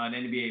than an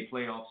NBA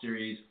playoff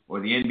series or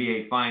the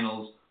NBA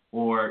finals.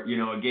 Or,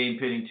 a game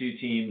pitting two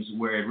teams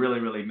where it really,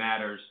 really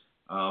matters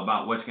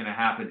about what's going to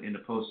happen in the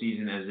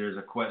postseason as there's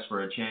a quest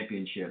for a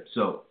championship.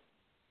 So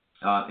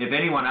if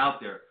anyone out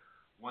there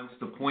wants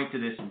to point to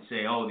this and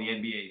say, oh, the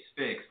NBA is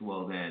fixed,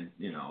 well then,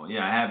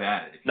 have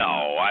at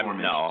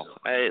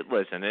it.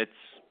 Listen,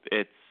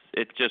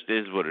 it just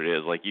is what it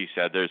is. Like you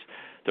said,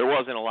 there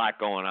wasn't a lot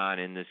going on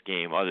in this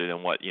game other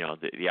than what,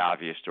 the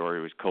obvious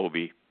story was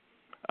Kobe.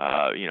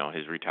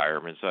 His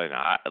retirement. So,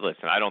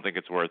 listen, I don't think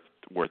it's worth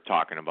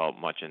talking about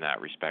much in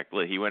that respect.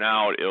 He went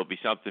out. It'll be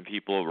something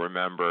people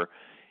remember.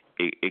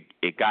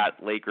 It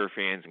got Laker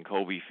fans and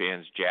Kobe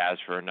fans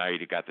jazzed for a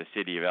night. It got the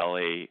city of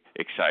LA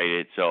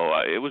excited. So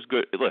it was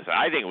good. Listen,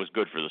 I think it was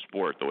good for the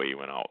sport the way he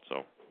went out.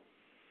 So.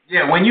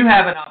 Yeah, when you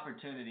have an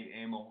opportunity,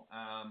 Emil,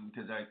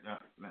 because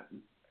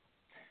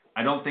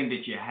I don't think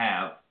that you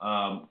have,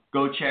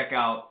 go check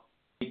out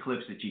any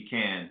clips that you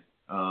can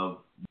of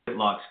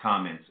Whitlock's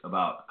comments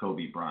about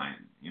Kobe Bryant.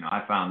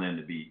 I found them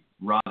to be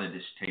rather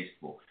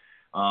distasteful.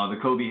 The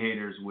Kobe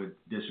haters would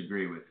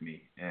disagree with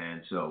me,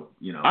 and so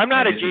I'm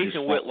not a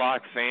Jason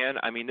Whitlock fan.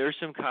 I mean, there's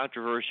some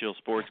controversial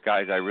sports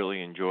guys I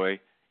really enjoy.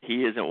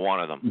 He isn't one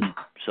of them.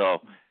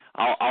 So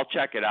I'll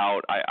check it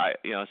out. I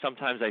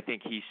sometimes I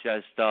think he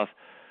says stuff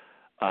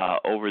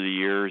over the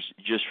years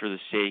just for the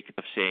sake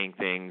of saying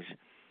things.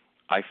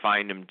 I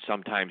find him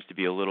sometimes to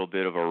be a little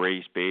bit of a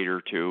race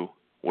baiter too,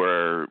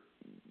 where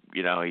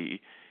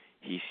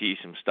he sees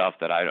some stuff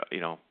that I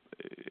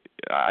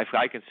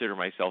consider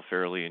myself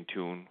fairly in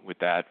tune with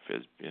that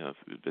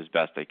as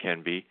best I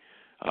can be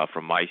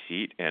from my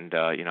seat, and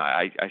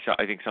I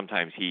think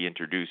sometimes he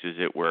introduces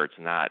it where it's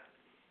not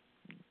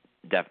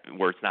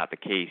the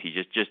case. He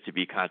just to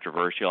be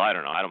controversial. I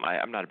don't know.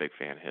 I'm not a big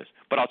fan of his,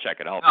 but I'll check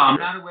it out. No, I'm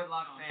not a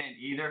Whitlock fan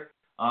either.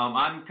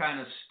 I'm kind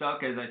of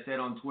stuck, as I said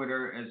on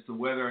Twitter, as to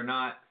whether or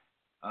not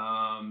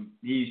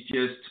he's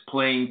just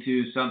playing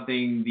to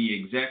something the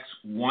execs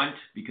want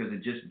because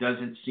it just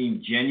doesn't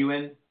seem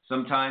genuine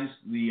sometimes,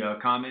 the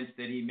comments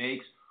that he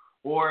makes,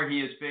 or he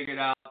has figured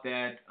out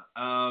that,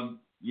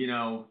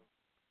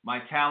 my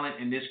talent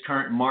in this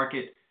current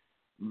market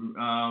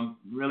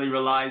really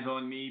relies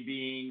on me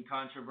being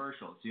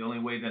controversial. It's the only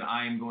way that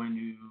I am going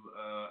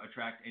to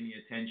attract any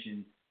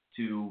attention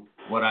to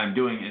what I'm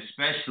doing,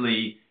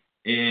 especially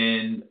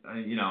in,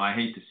 I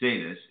hate to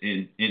say this,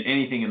 in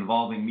anything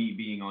involving me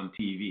being on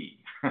TV.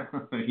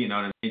 You know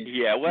what I mean?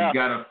 Yeah, well, you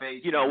got to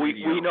face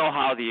we know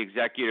how the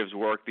executives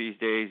work these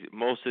days.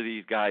 Most of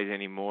these guys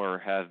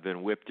anymore have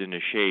been whipped into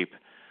shape.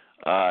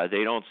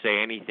 They don't say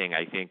anything,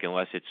 I think,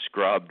 unless it's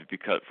scrubbed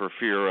for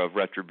fear of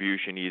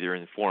retribution, either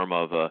in the form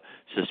of a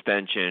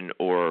suspension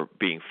or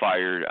being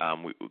fired.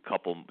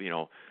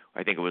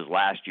 I think it was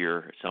last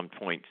year at some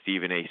point,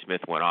 Stephen A.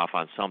 Smith went off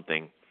on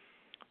something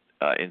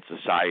in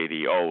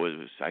society.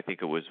 I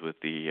think it was with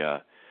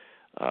the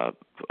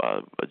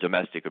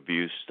domestic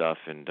abuse stuff,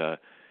 and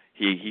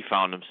he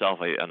found himself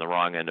on the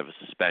wrong end of a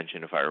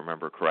suspension, if I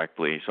remember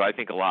correctly. So I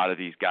think a lot of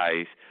these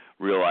guys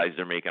realize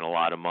they're making a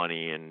lot of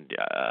money, and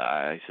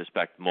I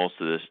suspect most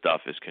of this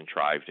stuff is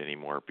contrived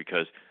anymore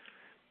because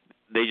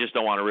they just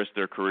don't want to risk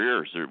their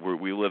careers.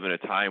 We live in a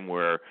time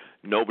where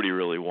nobody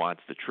really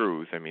wants the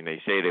truth. I mean,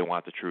 they say they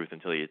want the truth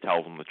until you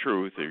tell them the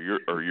truth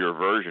or your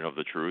version of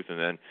the truth, and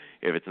then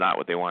if it's not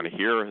what they want to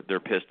hear, they're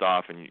pissed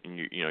off, and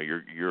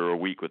you're a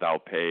week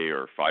without pay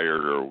or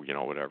fired or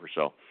whatever.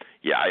 So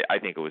yeah, I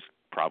think it was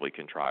probably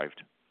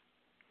contrived.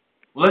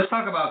 Well, let's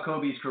talk about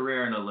Kobe's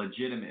career in a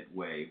legitimate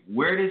way.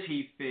 Where does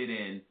he fit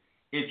in?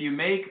 If you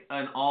make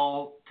an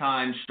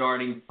all-time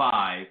starting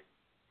five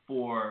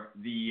for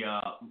the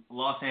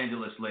Los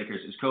Angeles Lakers,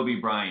 is Kobe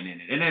Bryant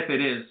in it? And if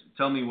it is,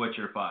 tell me what's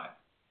your five.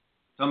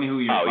 Tell me who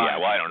your five is. Oh, yeah,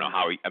 well, I don't know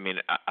how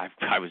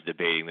I was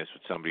debating this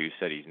with somebody who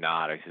said he's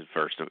not. I said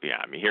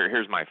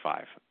here's my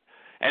five.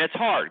 And it's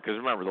hard because,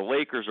 remember, the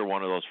Lakers are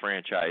one of those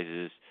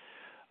franchises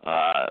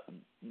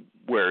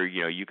where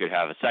you could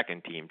have a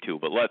second team too,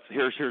 but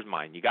here's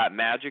mine. You got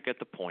Magic at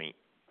the point.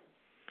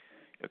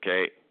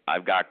 Okay,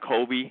 I've got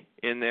Kobe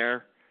in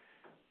there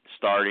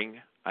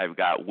starting. I've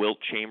got Wilt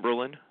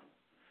Chamberlain.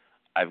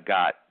 I've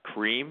got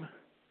Kareem,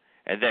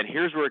 and then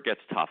here's where it gets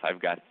tough. I've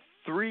got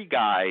three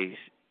guys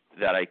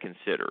that I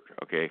considered.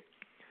 Okay,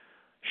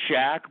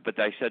 Shaq, but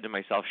I said to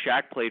myself,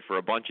 Shaq played for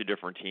a bunch of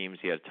different teams.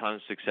 He had a ton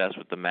of success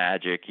with the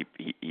Magic.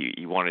 He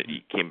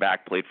came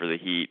back, played for the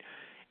Heat.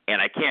 And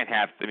I can't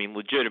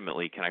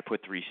legitimately, can I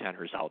put three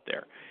centers out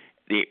there?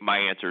 My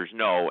answer is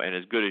no, and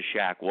as good as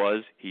Shaq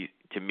was,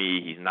 to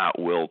me, he's not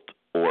Wilt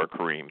or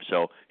Kareem.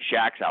 So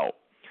Shaq's out.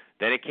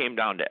 Then it came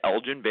down to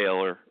Elgin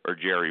Baylor or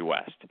Jerry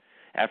West.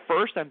 At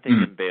first, I'm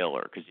thinking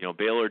Baylor because,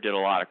 Baylor did a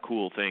lot of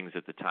cool things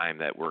at the time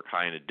that were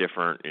kind of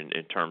different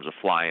in terms of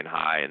flying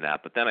high and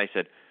that. But then I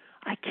said,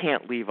 I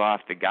can't leave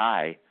off the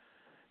guy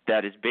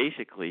that is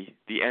basically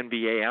the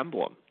NBA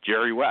emblem,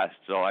 Jerry West.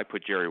 So I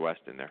put Jerry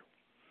West in there.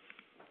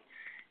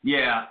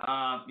 Yeah,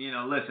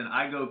 listen,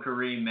 I go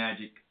Kareem,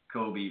 Magic,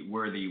 Kobe,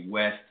 Worthy,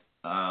 West.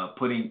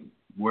 Putting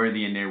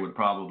Worthy in there would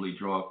probably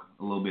draw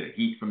a little bit of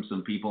heat from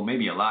some people,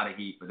 maybe a lot of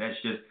heat, but that's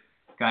just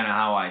kind of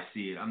how I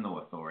see it. I'm no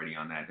authority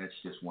on that. That's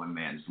just one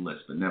man's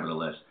list, but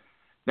nevertheless,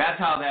 that's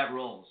how that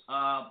rolls.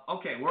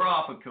 Okay, we're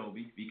off of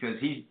Kobe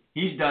because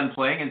he's done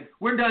playing, and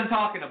we're done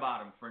talking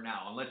about him for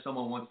now, unless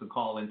someone wants to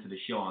call into the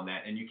show on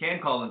that. And you can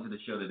call into the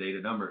show today.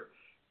 The number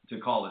to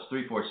call is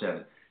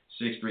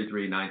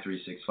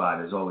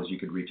 347-633-9365. As always, you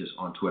can reach us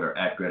on Twitter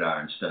at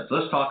GridironStuds.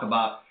 Let's talk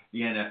about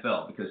the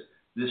NFL because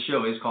this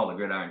show is called the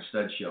Gridiron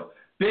Studs Show.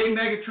 Big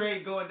mega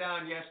trade going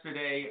down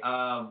yesterday.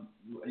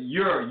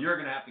 You're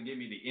going to have to give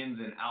me the ins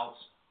and outs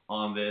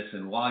on this,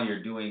 and while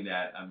you're doing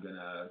that, I'm going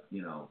to,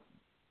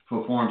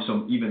 perform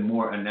some even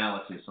more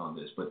analysis on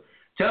this. But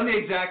tell me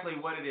exactly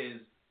what it is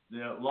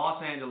the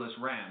Los Angeles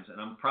Rams, and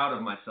I'm proud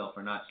of myself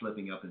for not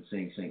slipping up and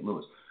saying St.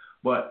 Louis,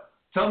 but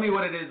tell me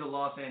what it is the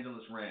Los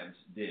Angeles Rams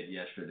did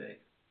yesterday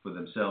for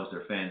themselves,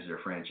 their fans, their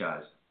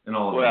franchise, and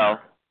all of that. Well,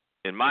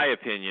 in my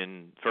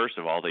opinion, first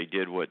of all, they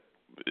did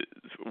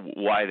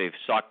why they've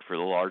sucked for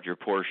the larger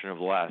portion of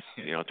the last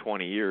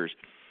 20 years.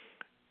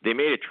 They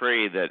made a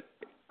trade that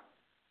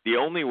the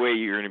only way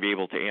you're going to be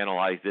able to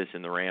analyze this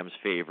in the Rams'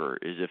 favor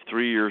is if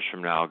 3 years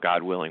from now,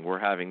 God willing, we're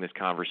having this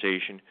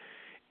conversation,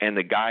 and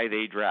the guy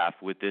they draft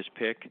with this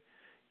pick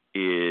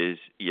is,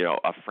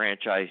 a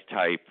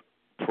franchise-type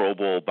Pro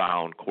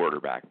Bowl-bound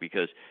quarterback.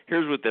 Because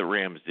here's what the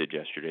Rams did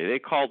yesterday. They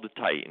called the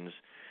Titans,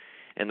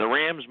 and the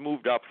Rams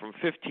moved up from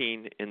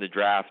 15 in the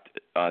draft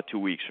 2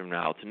 weeks from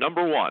now to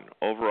number 1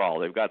 overall.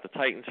 They've got the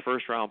Titans'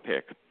 first-round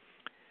pick.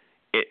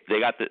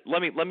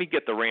 Let me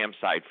get the Rams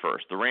side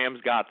first. The Rams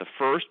got the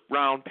first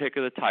round pick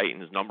of the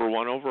Titans, number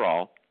 1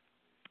 overall.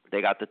 They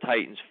got the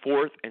Titans'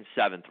 4th and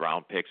 7th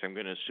round picks. I'm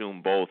going to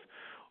assume both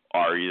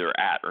are either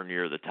at or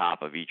near the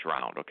top of each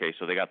round. Okay,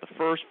 so they got the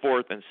 1st,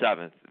 4th, and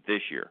 7th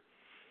this year.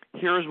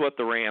 Here's what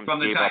the Rams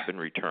gave up in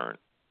return.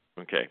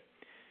 Okay,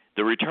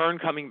 the return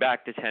coming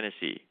back to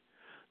Tennessee.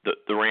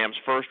 The Rams'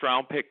 first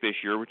round pick this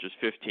year, which is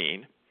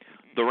 15.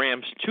 The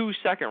Rams' 2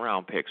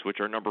 second-round picks, which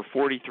are number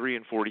 43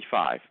 and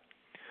 45.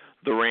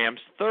 The Rams'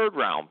 3rd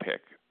round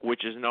pick,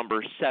 which is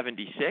number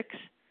 76.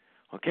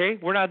 Okay,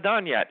 we're not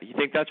done yet. You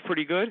think that's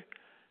pretty good?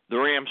 The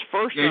Rams'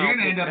 first round pick next year. You're going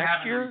to end up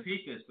having to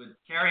repeat this, but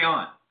carry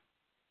on.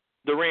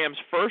 The Rams'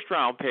 first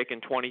round pick in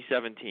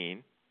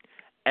 2017,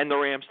 and the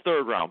Rams'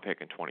 3rd round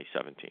pick in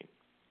 2017.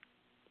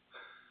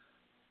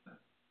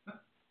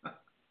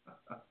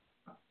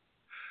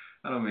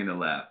 I don't mean to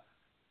laugh,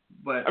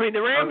 But I mean,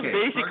 the Rams okay,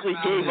 basically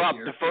gave up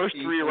the first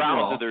 3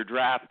 rounds of their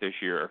draft this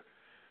year,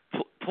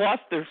 plus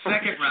their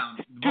second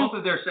round, both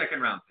of their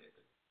second round picks.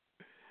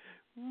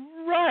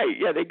 Right,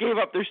 yeah, they gave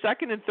up their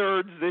second and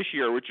thirds this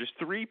year, which is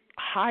 3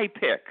 high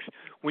picks.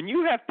 When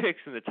you have picks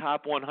in the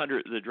top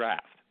 100 of the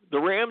draft, the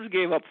Rams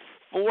gave up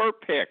 4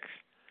 picks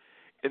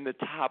in the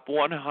top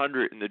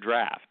 100 in the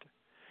draft,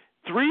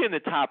 3 in the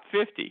top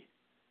 50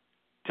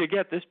 to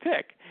get this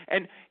pick.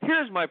 And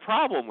here's my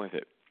problem with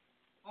it.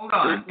 Hold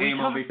on,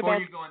 Emil, before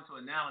you go into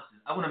analysis,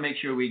 I want to make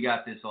sure we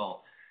got this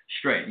all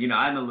straight. You know,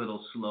 I'm a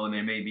little slow, and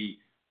there may be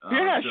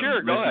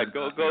sure, go ahead,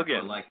 go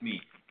again. Like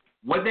me.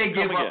 What they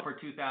give up for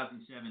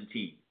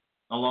 2017,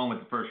 along with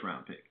the first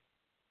round pick?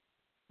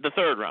 The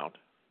third round.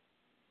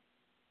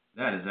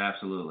 That is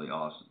absolutely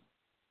awesome.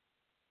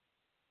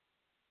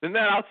 Isn't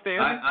that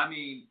outstanding? I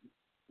mean,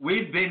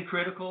 we've been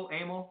critical,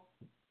 Emil,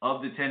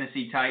 of the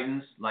Tennessee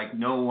Titans like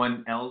no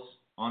one else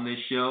on this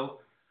show.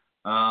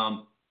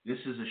 This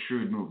is a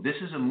shrewd move. This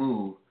is a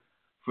move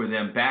for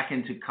them back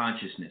into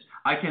consciousness.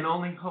 I can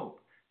only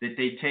hope that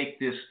they take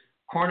this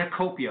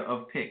cornucopia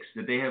of picks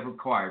that they have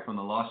acquired from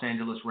the Los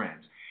Angeles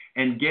Rams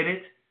and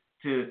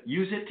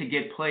use it to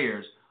get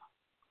players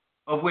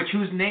of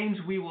whose names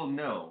we will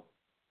know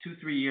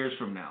 2-3 years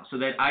from now, so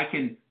that I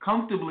can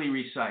comfortably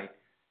recite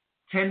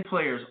 10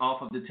 players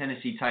off of the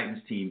Tennessee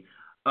Titans team,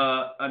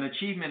 an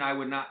achievement I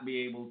would not be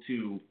able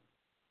to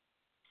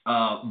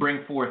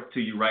bring forth to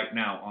you right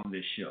now on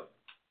this show.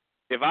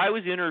 If I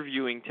was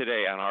interviewing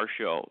today on our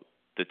show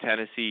the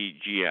Tennessee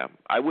GM,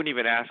 I wouldn't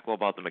even ask him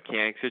about the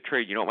mechanics of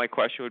trade. You know what my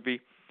question would be?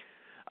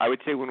 I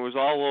would say when it was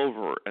all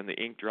over and the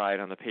ink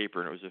dried on the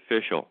paper and it was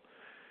official,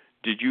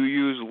 did you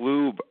use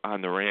lube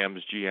on the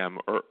Rams GM,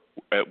 or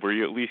were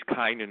you at least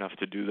kind enough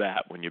to do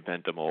that when you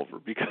bent them over?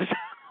 Because,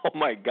 oh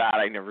my God,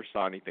 I never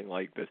saw anything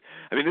like this.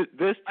 I mean,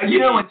 this. You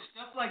know, when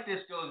stuff like this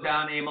goes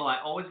down, Emil, I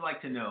always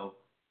like to know,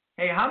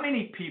 hey, how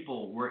many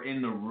people were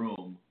in the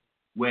room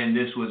when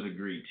this was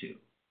agreed to?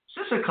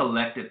 Is this a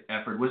collective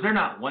effort? Was there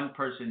not one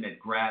person that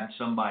grabbed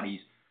somebody's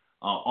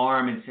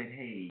arm and said,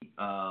 hey,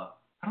 I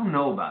don't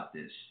know about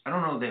this. I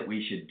don't know that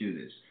we should do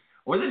this.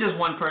 Or is it just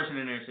one person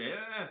in there say,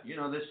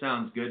 this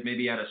sounds good.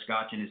 Maybe he had a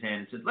scotch in his hand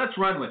and said, let's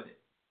run with it.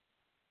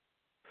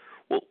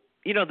 Well,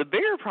 the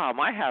bigger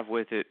problem I have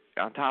with it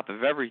on top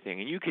of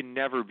everything, and you can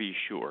never be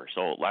sure.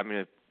 So I'm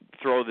going to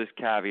throw this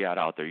caveat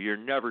out there. You're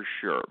never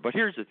sure. But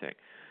here's the thing.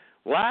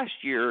 Last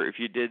year, if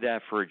you did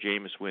that for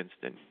Jameis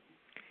Winston,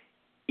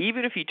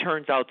 even if he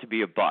turns out to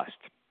be a bust,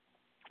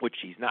 which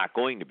he's not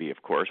going to be,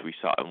 of course, we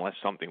saw, unless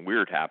something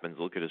weird happens,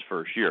 look at his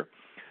first year.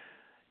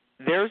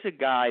 There's a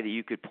guy that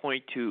you could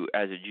point to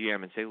as a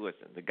GM and say,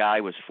 listen, the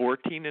guy was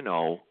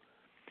 14-0,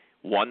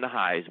 won the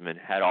Heisman,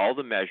 had all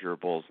the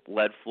measurables,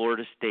 led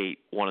Florida State,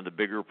 one of the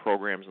bigger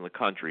programs in the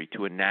country,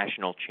 to a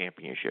national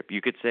championship.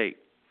 You could say,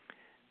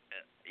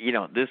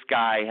 this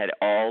guy had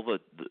all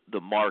the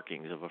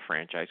markings of a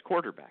franchise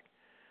quarterback.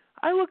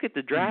 I look at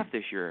the draft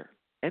this year,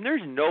 and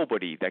there's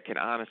nobody that can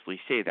honestly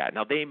say that.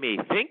 Now, they may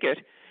think it,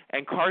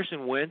 and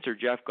Carson Wentz or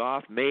Jeff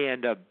Goff may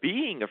end up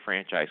being a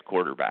franchise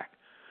quarterback.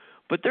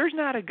 But there's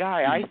not a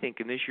guy, I think,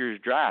 in this year's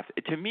draft.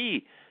 To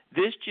me,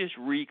 this just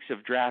reeks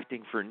of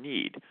drafting for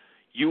need.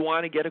 You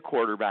want to get a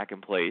quarterback in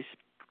place,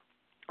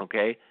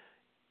 okay?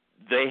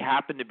 They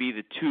happen to be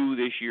the 2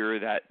 this year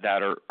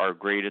that are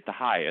graded the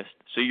highest,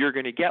 so you're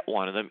going to get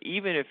one of them,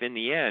 even if in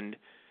the end,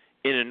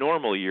 in a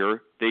normal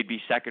year, they'd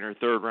be second or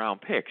third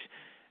round picks.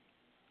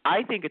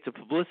 I think it's a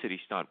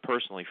publicity stunt,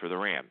 personally, for the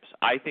Rams.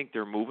 I think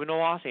they're moving to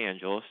Los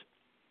Angeles.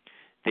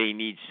 They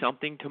need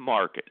something to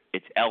market.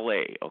 It's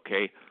L.A.,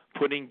 okay?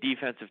 Putting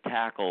defensive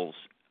tackles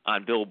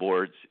on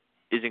billboards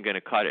isn't going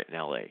to cut it in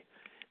L.A.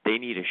 They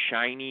need a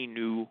shiny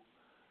new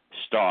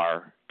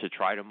star to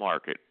try to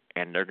market,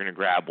 and they're going to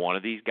grab one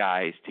of these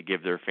guys to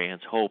give their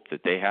fans hope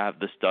that they have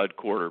the stud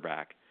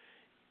quarterback,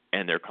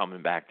 and they're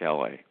coming back to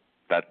L.A.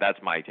 That's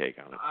my take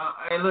on it.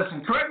 Hey,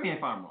 listen, correct me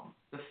if I'm wrong.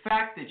 The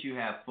fact that you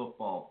have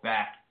football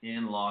back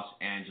in Los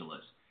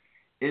Angeles,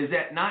 is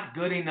that not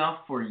good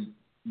enough for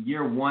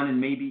year 1 and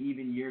maybe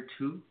even year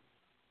 2?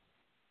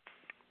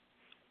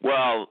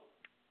 Well,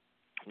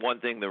 one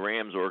thing the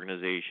Rams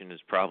organization is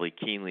probably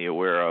keenly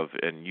aware of,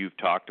 and you've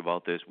talked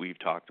about this, we've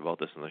talked about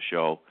this on the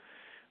show,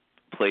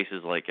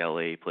 places like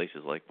L.A.,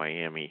 places like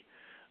Miami,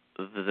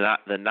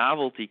 the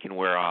novelty can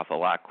wear off a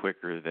lot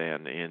quicker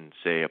than in,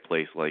 say, a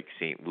place like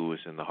St. Louis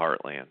in the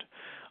heartland.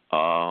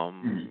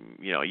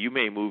 You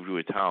may move to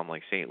a town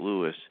like St.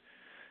 Louis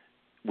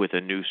with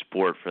a new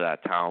sport for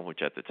that town,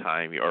 which at the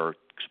time, or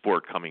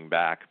sport coming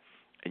back,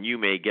 and you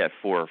may get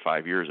 4 or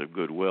 5 years of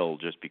goodwill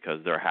just because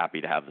they're happy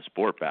to have the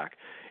sport back.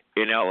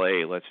 In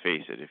L.A., let's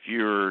face it, if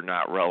you're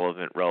not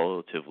relevant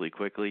relatively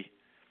quickly,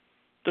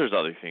 there's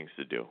other things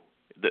to do.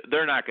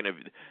 They're not going to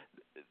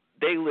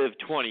 – they lived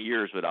 20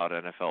 years without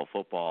NFL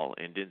football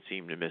and didn't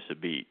seem to miss a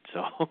beat.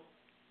 So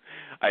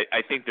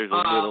I think there's a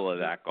little of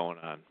that going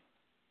on.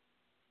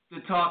 The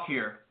talk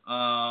here,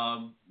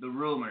 the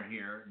rumor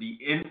here,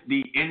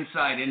 the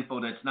inside info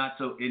that's not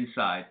so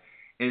inside –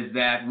 is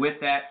that with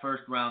that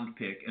first-round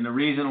pick, and the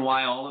reason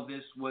why all of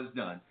this was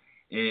done,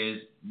 is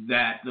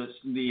that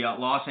the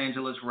Los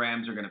Angeles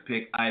Rams are going to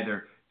pick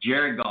either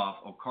Jared Goff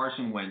or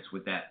Carson Wentz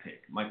with that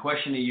pick. My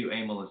question to you,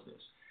 Emil, is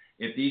this.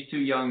 If these two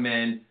young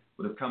men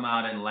would have come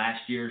out in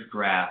last year's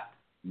draft,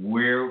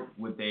 where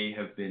would they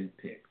have been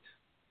picked?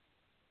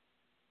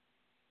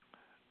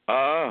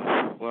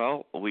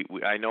 Well,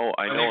 I know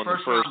in the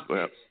first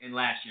in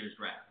last year's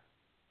draft.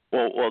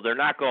 Well, they're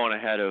not going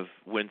ahead of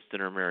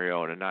Winston or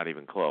Mariota, not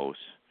even close.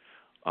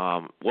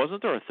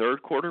 Wasn't there a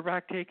third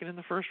quarterback taken in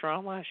the first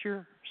round last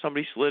year?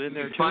 Somebody slid in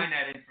there too. Find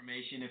that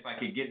information if I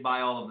could get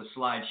by all of the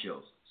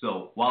slideshows.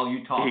 So while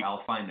you talk,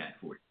 I'll find that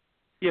for you.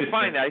 Yeah,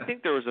 find that. I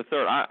think there was a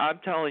third. I'm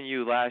telling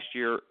you, last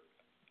year,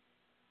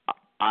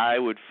 I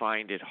would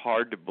find it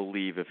hard to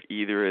believe if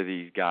either of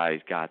these guys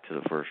got to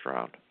the first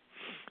round.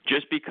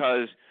 Just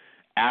because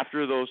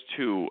after those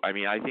two, I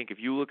mean, I think if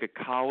you look at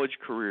college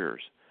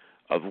careers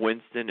of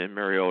Winston and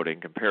Mariota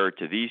and compare it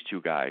to these two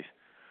guys,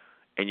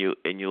 and you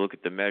look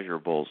at the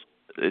measurables,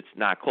 it's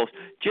not close.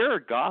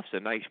 Jared Goff's a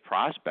nice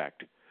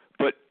prospect,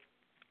 but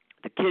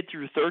the kid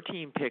threw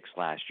 13 picks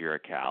last year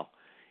at Cal.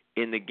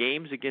 In the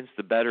games against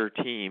the better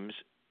teams,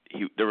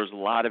 there was a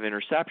lot of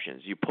interceptions.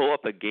 You pull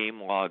up a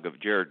game log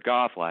of Jared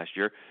Goff last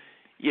year,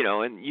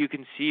 and you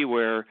can see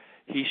where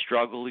he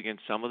struggled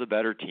against some of the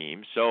better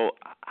teams. So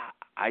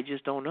I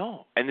just don't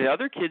know. And the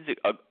other kids,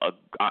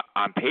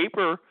 on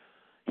paper,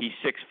 he's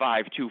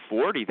 6'5",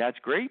 240. That's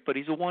great, but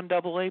he's a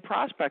 1AA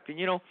prospect. And,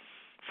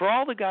 for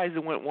all the guys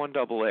that went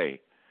 1AA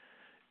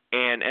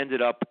and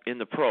ended up in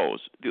the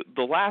pros,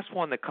 the last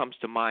one that comes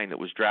to mind that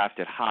was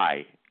drafted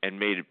high and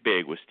made it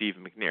big was Steve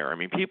McNair. I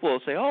mean, people will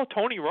say, oh,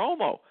 Tony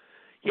Romo.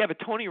 Yeah, but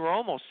Tony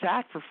Romo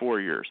sat for 4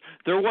 years.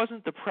 There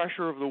wasn't the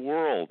pressure of the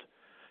world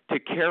to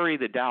carry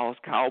the Dallas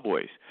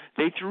Cowboys.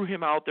 They threw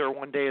him out there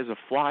one day as a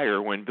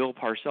flyer when Bill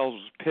Parcells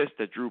was pissed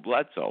at Drew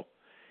Bledsoe,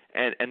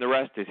 and the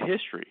rest is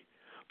history.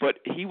 But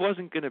he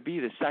wasn't going to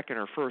be the second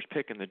or first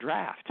pick in the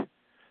draft.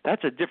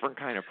 That's a different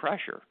kind of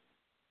pressure.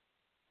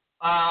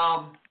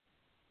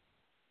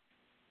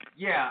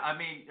 Yeah, I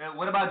mean,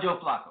 what about Joe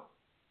Flacco?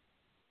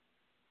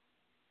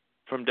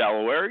 From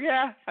Delaware,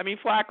 yeah. I mean,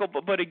 Flacco,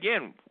 but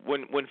again,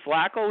 when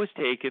Flacco was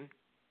taken,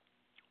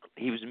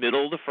 he was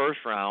middle of the first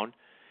round,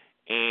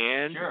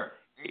 and sure,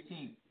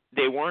 18.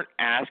 They weren't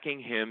asking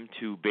him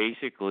to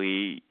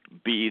basically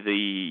be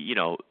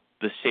the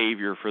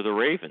savior for the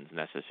Ravens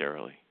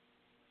necessarily.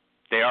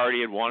 They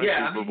already had won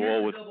a Super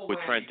Bowl with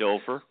Trent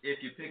Dilfer.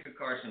 If you pick a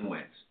Carson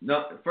Wentz.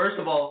 No, first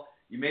of all,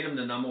 you made him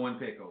the number one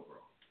pick overall.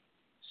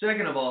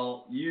 Second of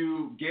all,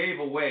 you gave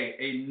away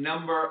a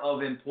number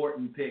of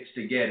important picks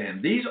to get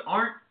him. These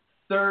aren't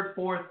third,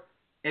 fourth,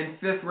 and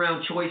fifth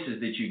round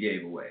choices that you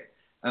gave away.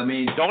 I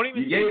mean, don't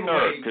even say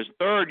third, because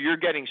third, you're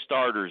getting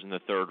starters in the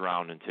third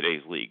round in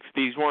today's league.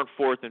 These weren't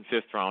fourth and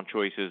fifth round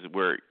choices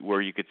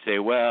where you could say,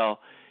 well,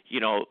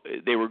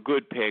 they were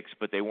good picks,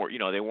 but they weren't,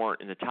 they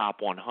weren't in the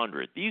top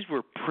 100. These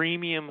were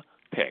premium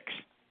picks.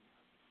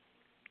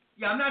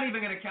 Yeah, I'm not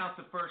even going to count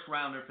the first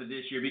rounder for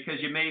this year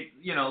because you made,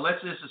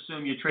 let's just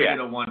assume you traded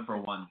a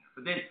 1-for-1.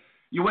 But then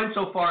you went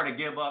so far to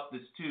give up the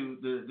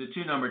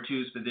two number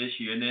twos for this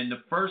year, and then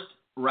the first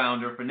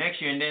rounder for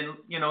next year, and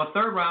then, a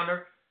third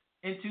rounder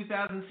in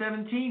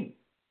 2017.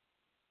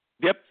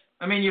 Yep.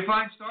 I mean, you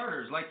find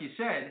starters, like you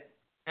said,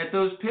 at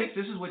those picks.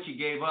 This is what you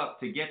gave up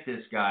to get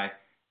this guy.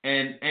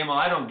 And, Emil,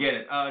 I don't get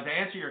it. To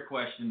answer your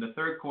question, the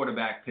third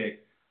quarterback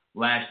pick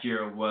last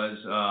year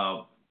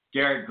was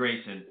Garrett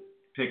Grayson,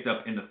 picked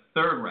up in the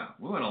third round.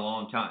 We went a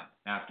long time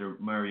after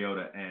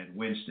Mariota and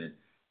Winston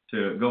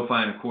to go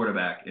find a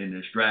quarterback in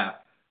this draft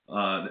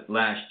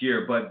last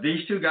year. But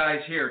these two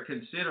guys here,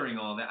 considering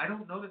all that, I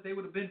don't know that they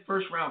would have been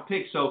first-round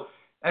picks. So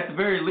at the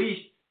very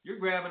least, you're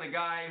grabbing a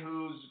guy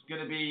who's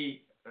going to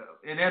be,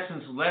 in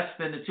essence, less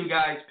than the two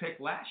guys picked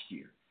last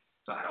year.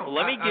 So I don't.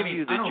 Let me give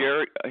you the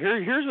Jared.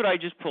 Here's what I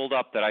just pulled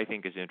up that I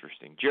think is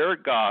interesting.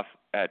 Jared Goff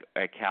at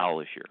Cal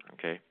this year.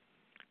 Okay,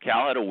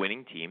 Cal had a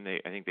winning team.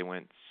 I think they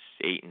went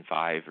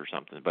 8-5 or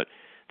something, but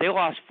they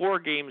lost 4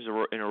 games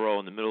in a row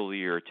in the middle of the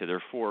year to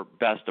their 4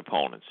 best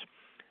opponents.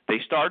 They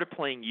started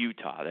playing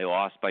Utah. They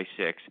lost by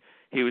 6.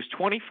 He was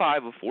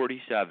 25 of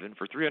 47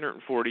 for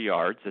 340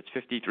 yards. That's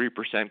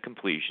 53%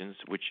 completions,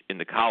 which in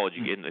the college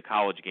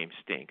game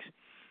stinks.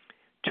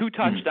 2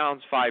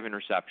 touchdowns, 5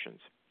 interceptions.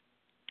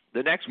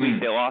 The next week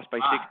they lost by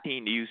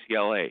 16 to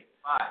UCLA.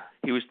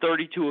 He was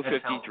 32 of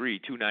 53,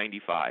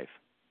 295,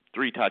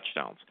 3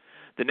 touchdowns.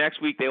 The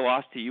next week they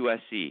lost to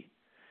USC.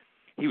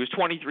 He was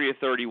 23 of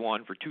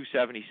 31 for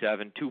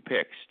 277, 2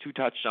 picks, 2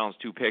 touchdowns,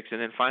 2 picks. And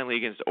then finally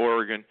against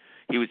Oregon,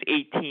 he was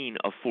 18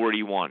 of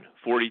 41,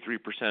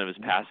 43% of his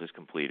passes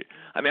completed.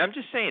 I mean, I'm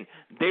just saying,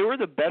 they were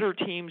the better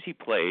teams he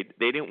played.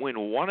 They didn't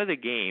win one of the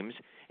games.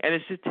 And the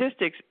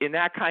statistics in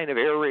that kind of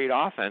air raid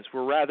offense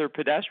were rather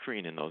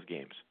pedestrian in those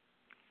games.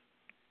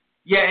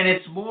 Yeah, and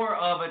that's more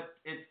of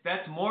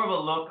a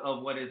look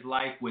of what his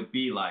life would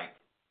be like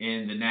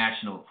in the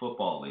National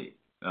Football League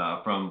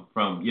from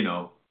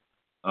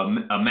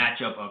a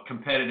matchup, a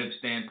competitive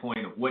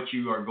standpoint of what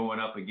you are going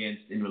up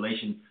against in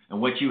relation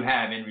and what you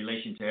have in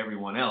relation to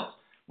everyone else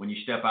when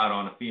you step out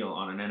on the field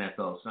on an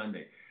NFL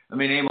Sunday. I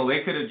mean, Emil,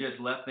 they could have just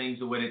left things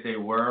the way that they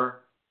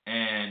were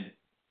and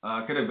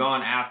could have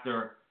gone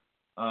after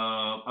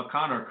a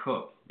Connor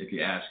Cook, if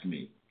you ask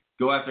me.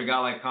 Go after a guy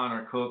like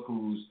Connor Cook,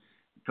 who's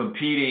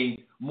competing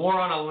more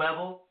on a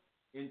level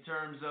in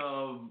terms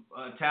of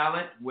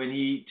talent when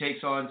he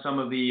takes on some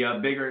of the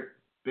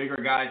bigger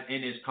guys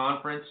in his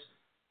conference,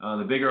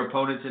 the bigger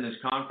opponents in his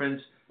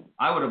conference.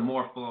 I would have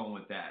more flown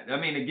with that. I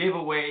mean, to give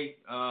away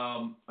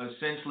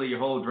essentially your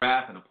whole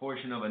draft and a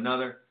portion of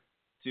another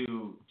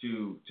to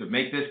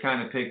make this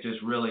kind of pick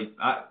just really,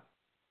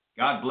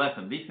 God bless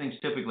them. These things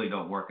typically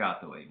don't work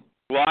out the way.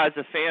 Well, as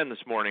a fan this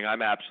morning,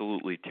 I'm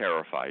absolutely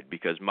terrified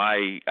because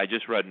I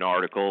just read an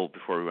article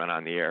before we went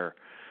on the air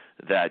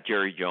that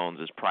Jerry Jones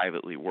is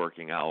privately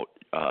working out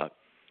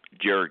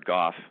Jared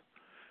Goff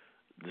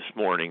this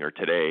morning or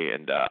today,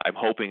 and I'm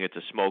hoping it's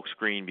a smoke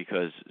screen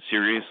because,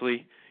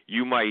 seriously,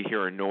 you might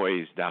hear a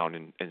noise down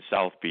in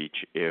South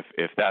Beach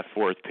if that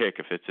fourth pick,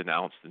 if it's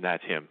announced, and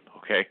that's him,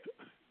 okay?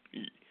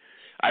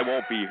 I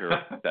won't be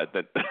here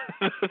that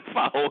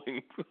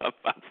following on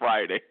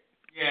Friday.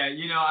 Yeah,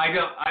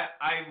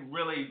 I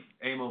really,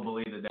 Emil,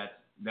 believe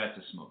that's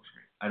a smoke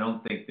screen. I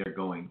don't think they're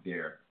going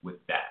there with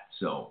that.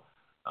 So,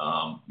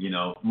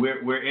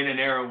 we're in an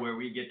era where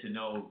we get to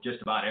know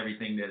just about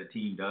everything that a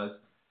team does.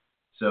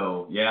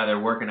 So, yeah, they're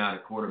working out a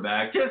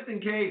quarterback just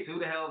in case. Who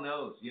the hell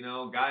knows?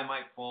 Guy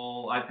might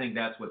fall. I think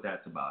that's what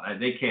that's about.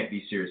 They can't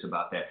be serious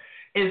about that.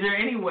 Is there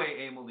any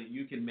way, Emil, that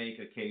you can make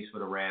a case for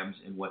the Rams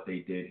in what they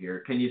did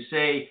here? Can you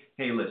say,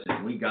 hey,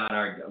 listen, we got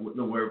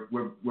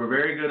we're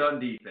very good on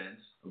defense.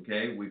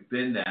 Okay, we've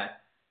been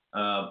that.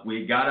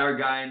 We got our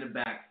guy in the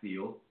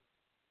backfield.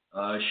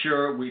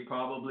 Sure, we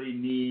probably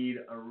need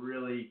a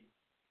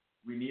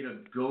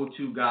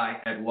go-to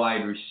guy at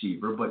wide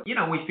receiver, but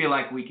we feel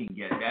like we can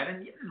get that.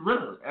 And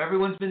really,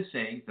 everyone's been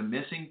saying the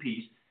missing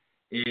piece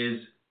is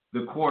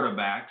the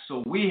quarterback.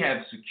 So we have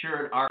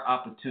secured our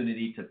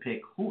opportunity to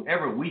pick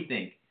whoever we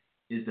think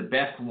is the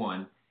best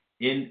one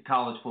in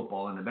college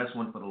football and the best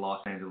one for the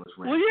Los Angeles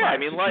Rams. Well, yeah, I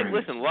mean,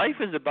 life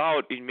is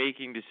about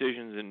making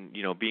decisions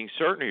and being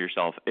certain of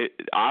yourself.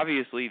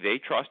 Obviously, they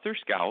trust their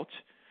scouts,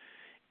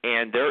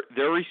 and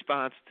their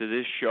response to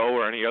this show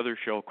or any other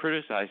show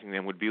criticizing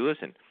them would be,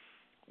 listen,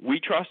 we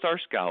trust our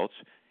scouts,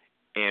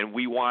 and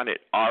we want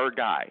it our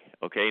guy.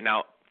 Okay,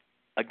 now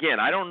again,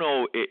 I don't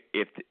know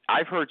if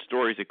I've heard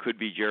stories it could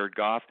be Jared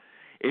Goff.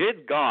 If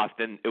it's Goff,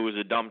 then it was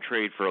a dumb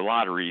trade for a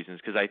lot of reasons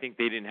because I think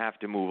they didn't have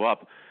to move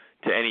up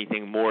to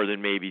anything more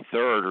than maybe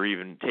third or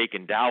even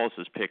taking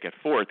Dallas's pick at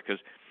fourth because,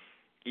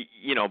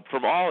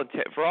 for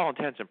all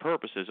intents and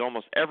purposes,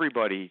 almost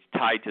everybody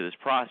tied to this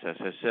process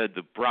has said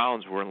the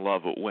Browns were in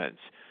love with Wentz.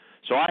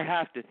 So I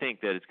have to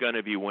think that it's going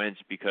to be Wentz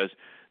because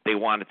they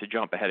wanted to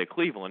jump ahead of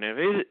Cleveland.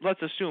 And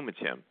let's assume it's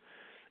him.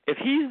 If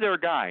he's their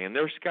guy and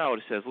their scout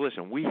says,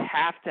 listen, we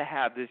have to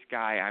have this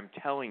guy, I'm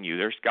telling you,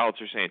 their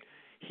scouts are saying,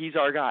 he's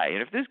our guy.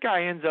 And if this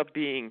guy ends up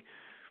being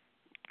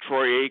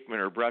Troy Aikman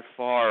or Brett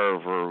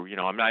Favre or,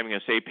 I'm not even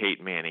going to say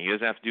Peyton Manning. He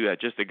doesn't have to do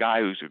that. Just a guy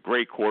who's a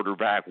great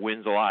quarterback,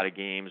 wins a lot of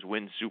games,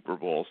 wins Super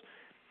Bowls.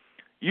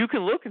 You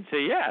can look and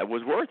say, yeah, it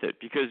was worth it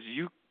because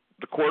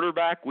the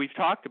quarterback, we've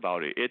talked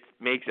about it. It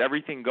makes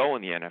everything go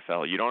in the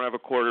NFL. You don't have a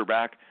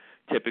quarterback,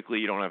 typically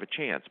you don't have a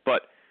chance.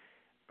 But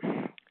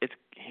it's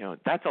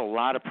that's a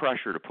lot of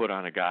pressure to put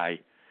on a guy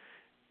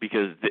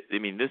because,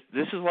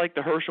 this is like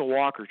the Herschel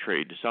Walker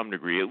trade to some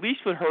degree. At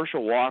least with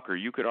Herschel Walker,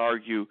 you could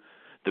argue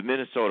the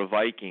Minnesota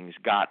Vikings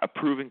got a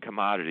proven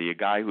commodity, a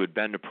guy who had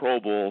been to Pro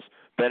Bowls,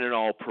 been an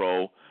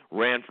All-Pro,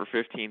 ran for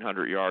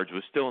 1,500 yards,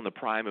 was still in the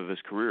prime of his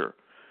career.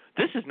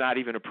 This is not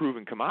even a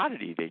proven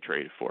commodity they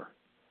traded for.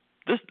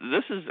 This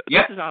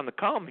is on the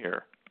come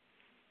here.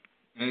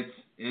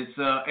 It's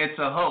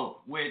a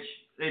hope. Which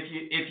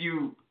if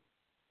you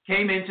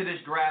came into this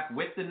draft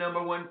with the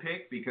number one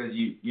pick because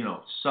you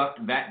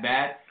sucked that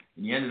bad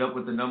and you ended up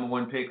with the number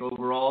one pick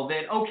overall,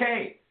 then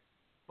okay.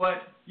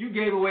 But you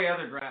gave away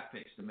other draft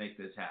picks to make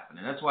this happen,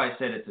 and that's why I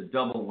said it's a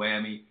double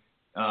whammy.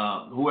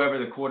 Whoever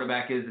the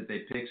quarterback is that they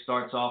pick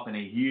starts off in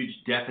a huge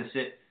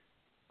deficit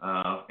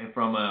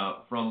from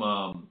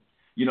a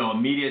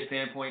media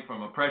standpoint,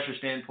 from a pressure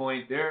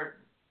standpoint. They're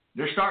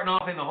starting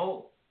off in the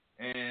hole,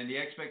 and the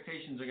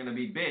expectations are going to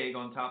be big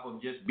on top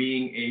of just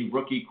being a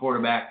rookie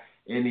quarterback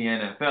in the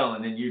NFL,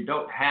 and then you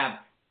don't have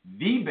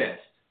the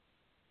best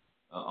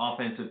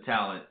offensive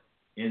talent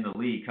in the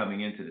league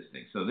coming into this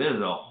thing. So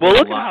there's a whole lot. Well,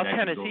 look at how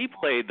Tennessee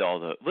played,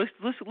 though.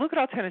 Look at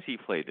how Tennessee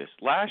played this.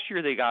 Last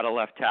year they got a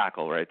left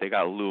tackle, right? They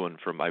got Luan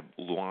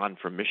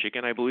from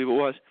Michigan, I believe it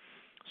was.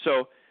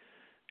 So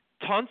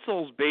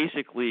Tunsil's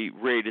basically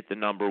rated the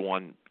number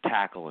one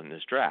tackle in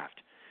this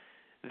draft.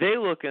 They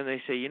look and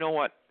they say, you know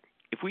what?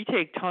 If we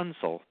take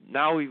Tunsil,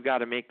 now we've got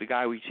to make the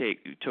guy we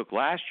took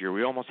last year.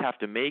 We almost have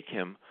to make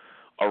him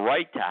a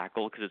right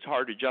tackle because it's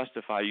hard to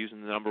justify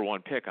using the number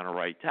one pick on a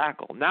right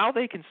tackle. Now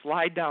they can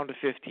slide down to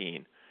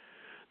 15.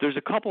 There's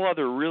a couple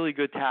other really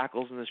good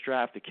tackles in this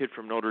draft. The kid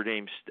from Notre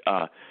Dame,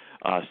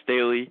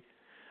 Staley,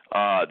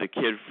 the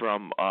kid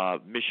from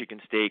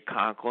Michigan State,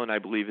 Conklin, I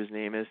believe his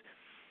name is.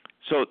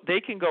 So they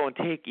can go and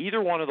take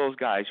either one of those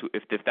guys, who,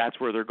 if that's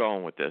where they're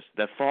going with this,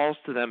 that falls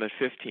to them at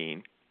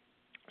 15,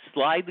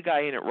 slide the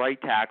guy in at right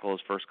tackle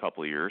his first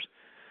couple of years.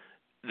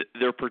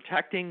 They're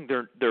protecting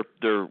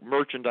their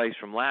merchandise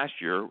from last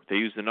year. They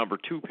used the number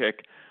 2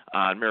 pick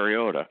on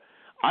Mariota.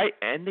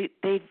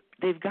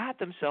 They've got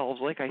themselves,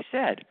 like I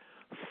said,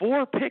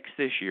 4 picks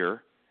this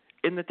year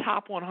in the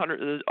top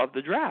 100 of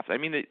the draft. I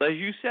mean, as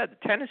you said,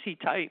 the Tennessee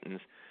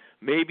Titans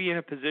may be in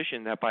a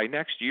position that by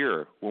next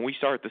year, when we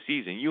start the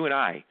season, you and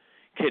I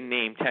can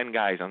name 10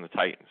 guys on the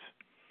Titans.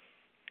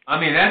 I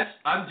mean,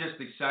 I'm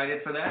just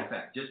excited for that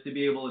fact, just to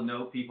be able to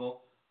know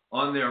people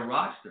on their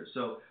roster.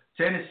 So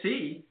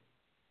Tennessee,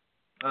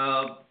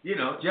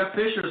 Jeff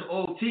Fisher's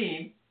old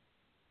team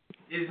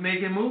is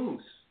making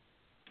moves.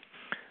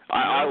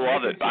 I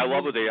love it. I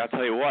love it. I'll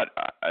tell you what.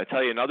 I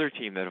tell you another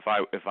team that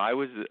if I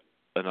was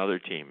another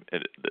team,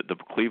 the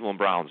Cleveland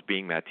Browns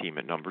being that team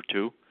at number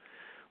 2,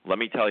 let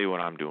me tell you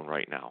what I'm doing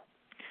right now.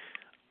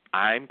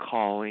 I'm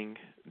calling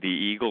the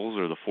Eagles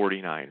or the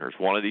 49ers,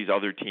 one of these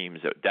other teams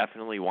that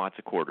definitely wants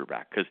a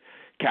quarterback, because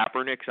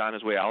Kaepernick's on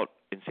his way out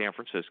in San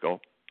Francisco,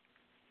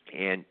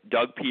 and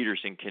Doug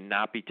Peterson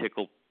cannot be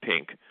tickled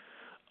pink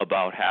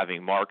about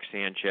having Mark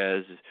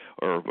Sanchez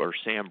or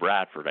Sam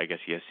Bradford. I guess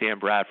he has Sam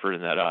Bradford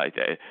and that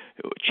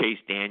Chase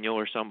Daniel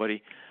or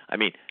somebody. I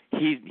mean,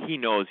 he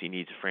knows he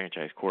needs a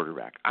franchise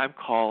quarterback. I'm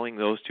calling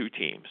those 2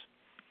 teams,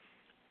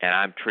 and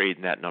I'm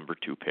trading that number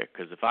 2 pick,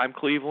 because if I'm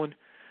Cleveland,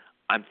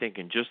 I'm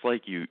thinking just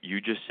like you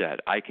just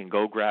said, I can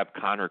go grab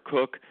Connor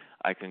Cook,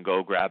 I can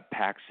go grab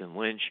Paxton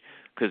Lynch,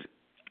 because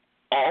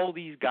all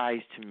these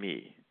guys to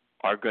me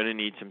are going to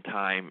need some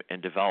time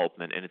and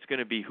development, and it's going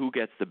to be who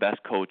gets the best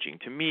coaching.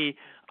 To me,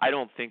 I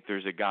don't think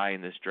there's a guy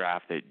in this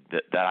draft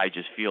that I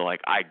just feel like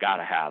I got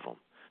to have him.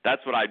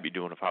 That's what I'd be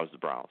doing if I was the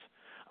Browns.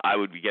 I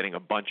would be getting a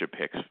bunch of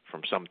picks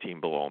from some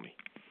team below me.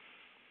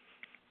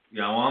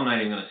 Yeah, well, I'm not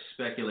even going to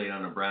speculate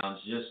on the Browns.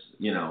 Just,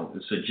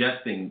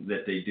 suggesting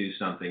that they do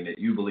something that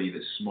you believe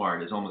is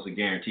smart is almost a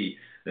guarantee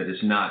that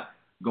it's not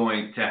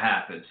going to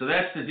happen. So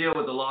that's the deal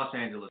with the Los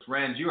Angeles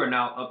Rams. You are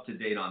now up to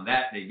date on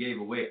that. They gave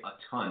away a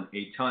ton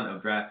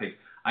of draft picks.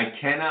 I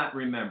cannot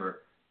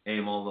remember,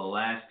 Emil, the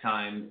last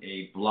time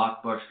a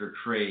blockbuster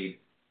trade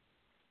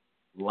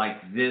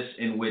like this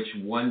in which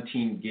one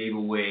team gave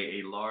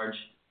away a large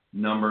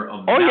number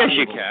of Oh, yes,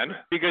 you can,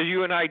 because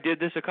you and I did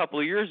this a couple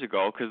of years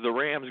ago, because the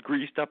Rams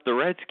greased up the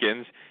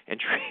Redskins and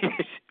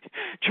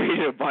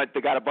traded a bunch. They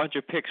got a bunch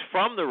of picks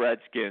from the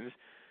Redskins,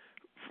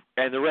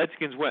 and the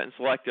Redskins went and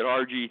selected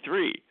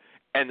RG3,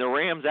 and the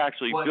Rams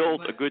actually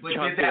built a good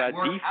chunk of that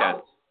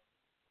defense.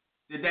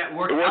 Did that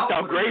work out? It worked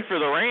out great for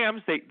the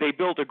Rams. They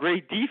built a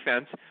great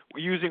defense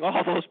using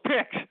all those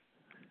picks.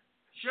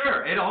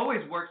 Sure, it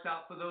always works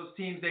out for those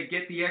teams that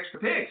get the extra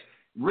picks.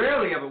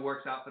 Rarely ever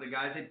works out for the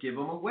guys that give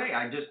them away.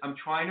 I'm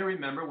trying to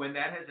remember when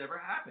that has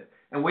ever happened.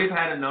 And we've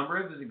had a number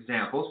of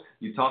examples.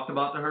 You talked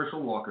about the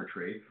Herschel Walker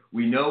trade.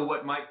 We know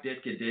what Mike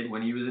Ditka did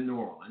when he was in New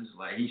Orleans.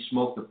 Like, he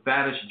smoked the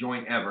fattest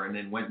joint ever and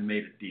then went and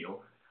made a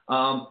deal.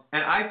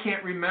 And I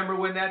can't remember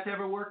when that's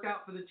ever worked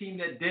out for the team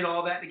that did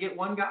all that to get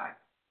one guy.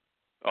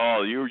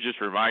 Oh, you were just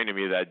reminding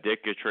me of that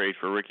Ditka trade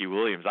for Ricky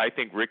Williams. I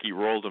think Ricky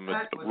rolled him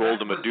a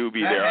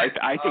doobie there.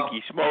 I think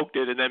he smoked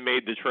it and then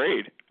made the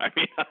trade. I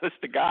mean,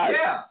 honest to God.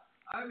 Yeah.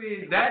 I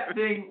mean, that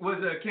thing was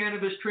a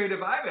cannabis trade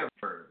if I've ever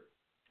heard of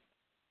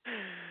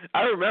it.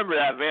 I remember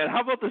that, man.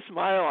 How about the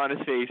smile on his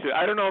face?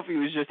 I don't know if he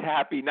was just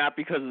happy, not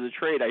because of the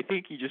trade. I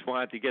think he just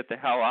wanted to get the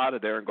hell out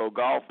of there and go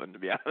golfing, to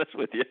be honest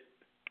with you.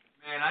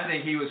 Man, I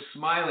think he was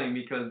smiling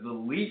because the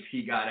leaf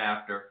he got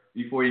after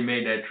before he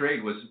made that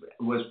trade was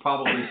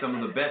probably some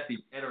of the best he's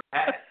ever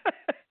had.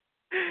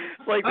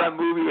 It's like that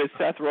movie with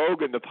Seth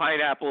Rogen, The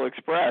Pineapple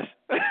Express.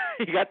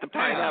 He got the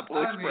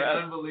Pineapple Express. I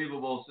mean,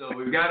 unbelievable. So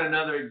we've got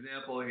another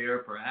example here.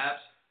 Perhaps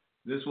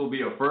this will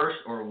be a first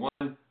or one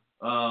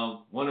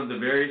of the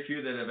very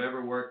few that have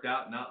ever worked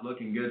out. Not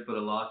looking good for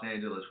the Los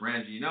Angeles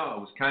Rams. I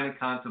was kind of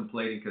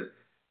contemplating, because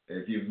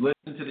if you've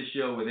listened to the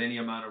show with any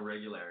amount of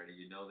regularity,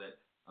 you know that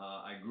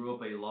I grew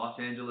up a Los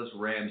Angeles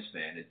Rams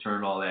fan and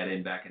turned all that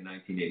in back in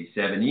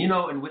 1987.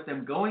 And with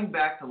them going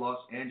back to Los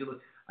Angeles,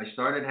 I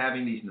started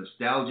having these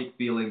nostalgic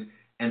feelings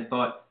and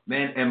thought,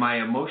 man, am I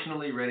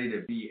emotionally ready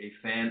to be a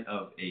fan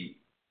of a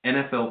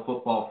NFL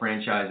football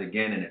franchise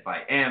again? And if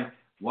I am,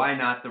 why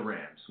not the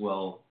Rams?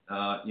 Well,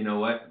 you know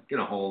what? I'm going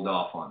to hold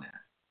off on that.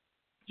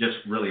 Just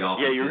really off.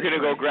 Yeah, you were going to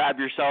go grab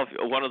yourself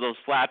one of those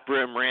flat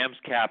brim Rams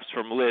caps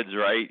from Lids,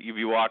 right? You'd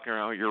be walking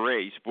around with your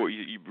race, but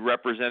you'd be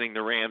representing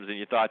the Rams, and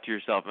you thought to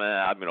yourself,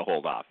 I'm going to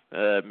hold off.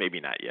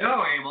 Maybe not yet.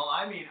 No, Emil.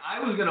 I mean, I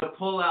was going to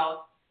pull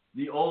out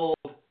the old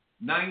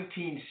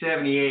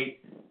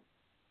 1978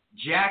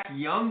 Jack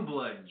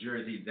Youngblood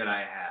jersey that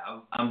I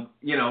have.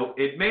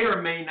 It may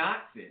or may not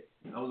fit.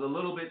 I was a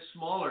little bit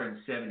smaller in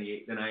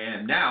 78 than I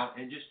am now,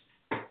 and just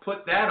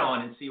put that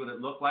on and see what it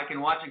looked like and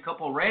watch a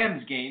couple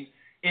Rams games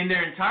in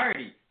their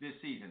entirety this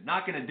season.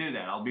 Not going to do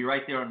that. I'll be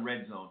right there on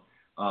Red Zone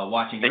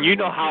watching. And you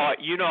know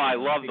I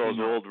love those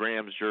old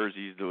Rams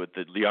jerseys with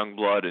the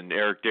Youngblood and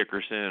Eric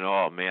Dickerson. And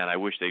oh man, I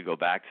wish they'd go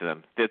back to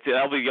them.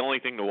 That'll be the only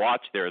thing to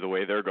watch there. The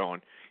way they're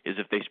going is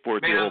if they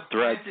sport the old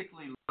threads. I'm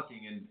frantically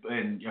looking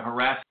and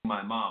harassing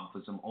my mom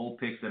for some old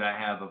pics that I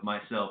have of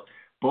myself,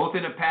 both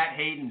in a Pat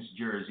Hayden's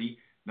jersey,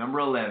 number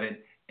 11,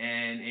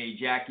 and a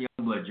Jack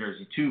Youngblood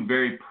jersey, two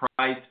very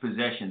prized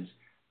possessions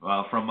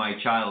from my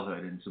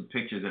childhood, and some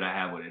pictures that I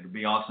have with it. It'd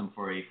be awesome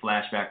for a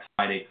Flashback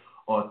Friday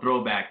or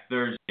Throwback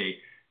Thursday.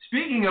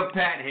 Speaking of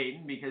Pat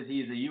Hayden, because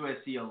he's a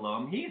USC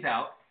alum, he's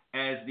out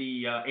as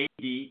the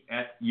AD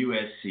at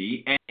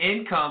USC, and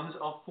in comes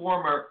a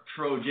former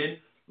Trojan,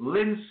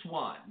 Lynn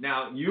Swann.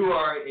 Now, you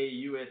are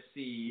a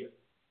USC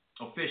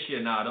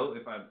aficionado,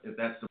 if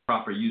that's the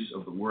proper use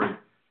of the word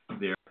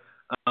there.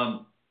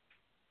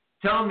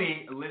 Tell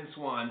me, Lynn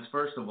Swann's,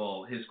 first of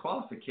all, his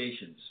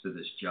qualifications for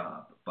this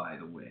job, by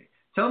the way.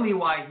 Tell me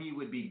why he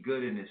would be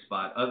good in this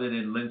spot, other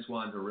than Lynn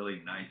Swann's a really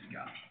nice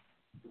guy.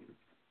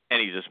 And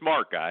he's a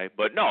smart guy,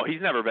 but no,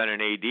 he's never been an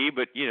AD.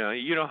 But you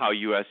know how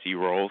USC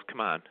rolls. Come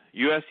on,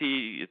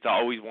 USC, it's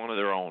always one of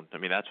their own. I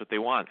mean, that's what they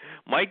want.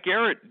 Mike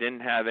Garrett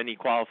didn't have any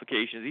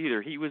qualifications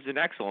either. He was an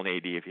excellent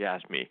AD, if you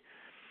ask me.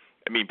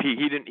 I mean,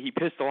 he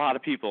pissed a lot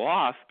of people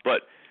off,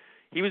 but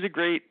he was a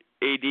great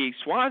AD.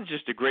 Swann's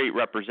just a great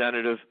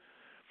representative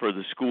for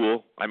the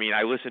school. I mean,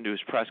 I listened to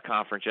his press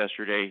conference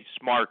yesterday.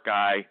 Smart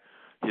guy.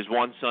 His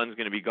one son's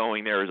going to be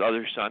going there. His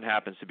other son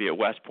happens to be at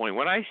West Point.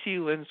 When I see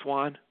Lynn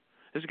Swann,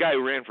 this guy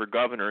who ran for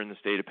governor in the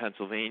state of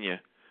Pennsylvania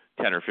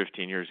 10 or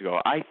 15 years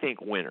ago, I think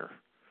winner.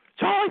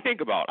 That's all I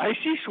think about. I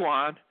see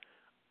Swann,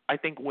 I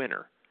think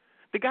winner.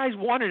 The guy's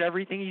won at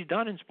everything he's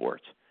done in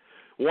sports.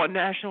 Won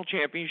national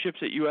championships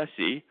at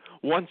USC,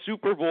 won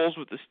Super Bowls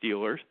with the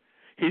Steelers.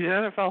 He's an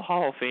NFL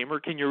Hall of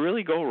Famer. Can you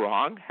really go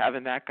wrong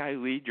having that guy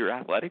lead your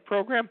athletic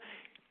program?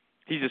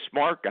 He's a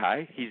smart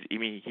guy.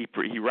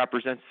 He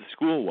represents the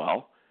school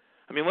well.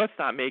 I mean, let's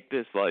not make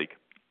this like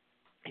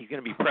he's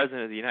going to be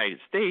president of the United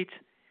States.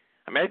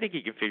 I mean, I think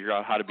he can figure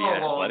out how to be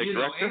an athletic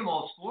director.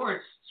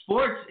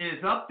 Sports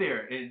is up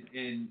there in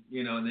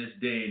this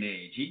day and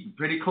age. He's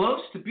pretty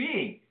close to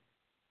being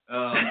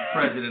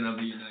president of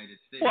the United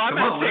States. Well, I'm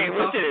not saying,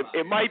 listen,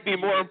 it might be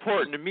more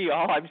important to me.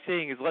 All I'm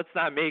saying is let's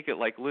not make it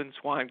like Lynn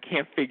Swann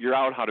can't figure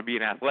out how to be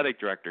an athletic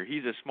director.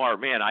 He's a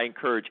smart man. I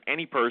encourage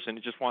any person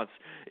who just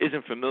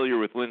isn't familiar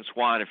with Lynn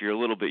Swann, if you're a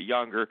little bit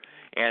younger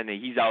and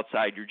he's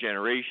outside your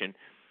generation,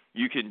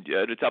 you can.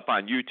 It's up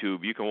on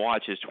YouTube. You can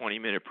watch his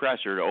 20-minute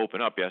presser to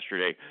open up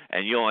yesterday,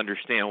 and you'll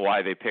understand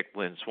why they picked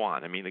Lynn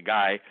Swann. I mean, the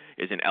guy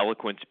is an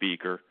eloquent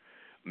speaker.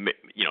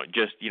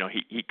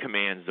 He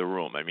commands the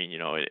room. I mean,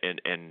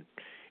 and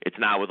it's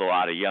not with a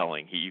lot of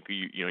yelling.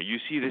 You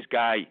see this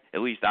guy,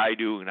 at least I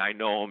do, and I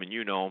know him, and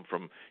you know him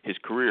from his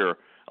career.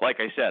 Like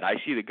I said, I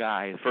see the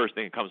guy. The first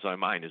thing that comes to my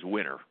mind is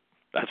winner.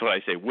 That's what I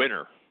say,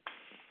 winner.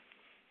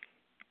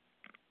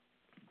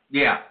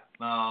 Yeah.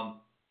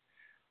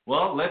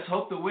 Well, let's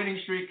hope the winning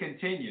streak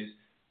continues.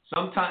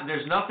 Sometimes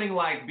there's nothing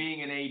like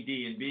being an AD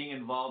and being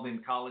involved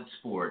in college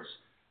sports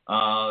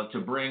to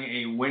bring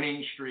a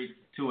winning streak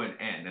to an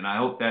end, and I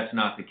hope that's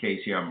not the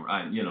case here.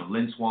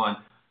 Lynn Swann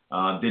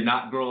did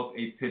not grow up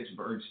a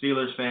Pittsburgh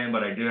Steelers fan,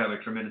 but I did have a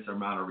tremendous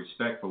amount of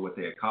respect for what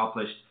they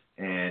accomplished,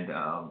 and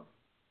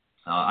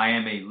I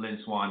am a Lynn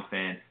Swann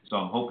fan, so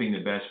I'm hoping the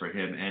best for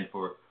him and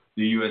for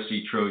the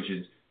USC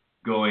Trojans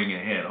going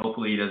ahead.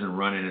 Hopefully he doesn't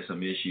run into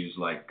some issues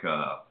like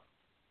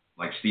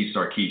Steve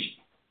Sarkisian.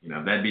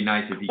 That'd be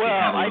nice if he could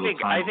have a little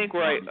time. I think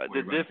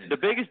the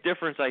biggest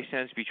difference I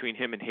sense between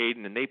him and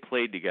Hayden, and they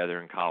played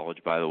together in college,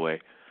 by the way,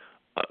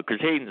 because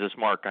Hayden's a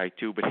smart guy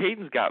too, but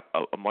Hayden's got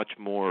a much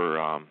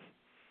more,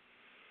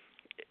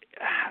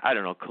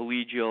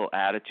 collegial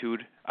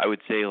attitude. I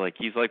would say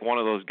he's like one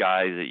of those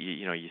guys that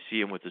you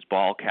see him with his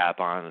ball cap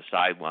on the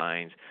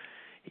sidelines.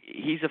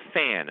 He's a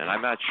fan, and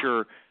I'm not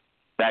sure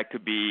that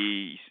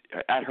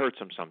hurts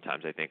him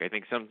sometimes. I think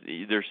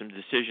there's some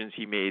decisions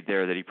he made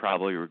there that he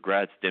probably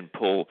regrets. Didn't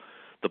pull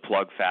the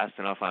plug fast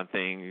enough on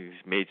things.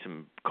 Made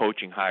some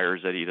coaching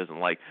hires that he doesn't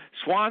like.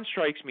 Swann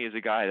strikes me as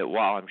a guy that,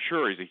 while I'm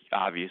sure he's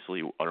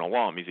obviously an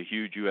alum, he's a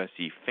huge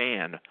USC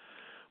fan,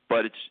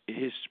 but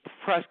his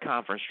press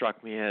conference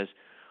struck me as,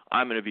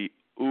 I'm going to be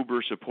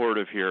uber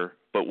supportive here,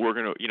 but we're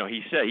going to,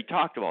 he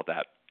talked about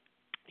that.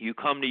 You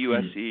come to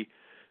USC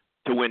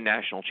to win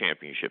national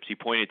championships. He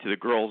pointed to the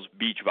girls'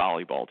 beach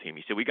volleyball team.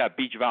 He said, we got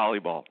beach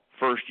volleyball,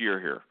 first year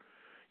here.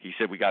 He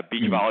said, we got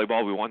beach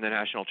volleyball, we won the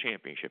national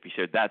championship. He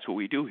said, that's what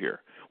we do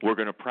here. We're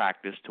going to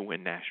practice to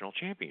win national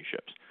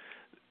championships.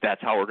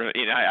 That's how we're going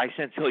to, I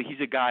sense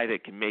he's a guy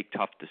that can make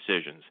tough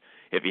decisions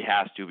if he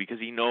has to, because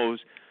he knows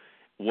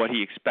what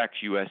he expects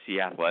USC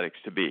athletics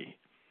to be.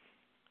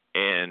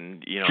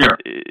 And, sure.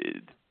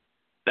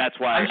 That's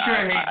why I'm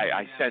sure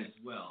I sense.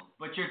 As well.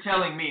 But you're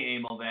telling me,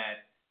 Emil,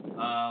 that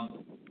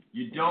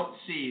you don't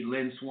see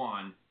Lynn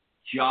Swann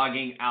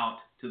jogging out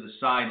to the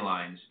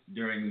sidelines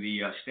during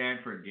the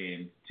Stanford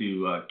game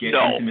to get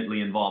No.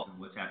 intimately involved in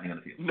what's happening on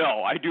the field?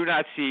 No, I do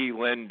not see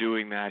Len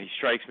doing that. He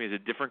strikes me as a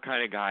different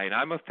kind of guy,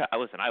 and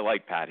listen, I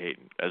like Pat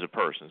Hayden as a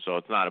person, so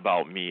it's not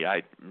about me.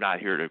 I'm not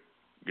here to,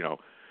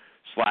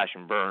 slash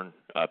and burn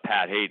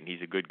Pat Hayden.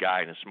 He's a good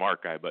guy and a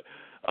smart guy, but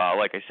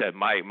like I said,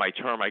 my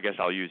term I guess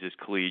I'll use is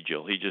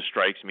collegial. He just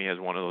strikes me as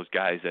one of those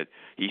guys that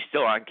he's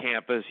still on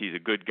campus. He's a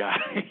good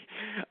guy.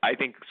 I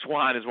think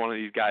Swann is one of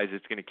these guys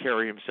that's going to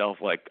carry himself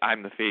like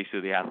I'm the face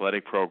of the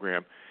athletic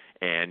program,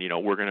 and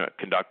we're going to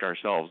conduct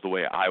ourselves the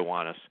way I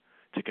want us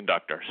to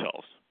conduct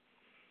ourselves.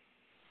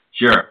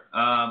 Sure.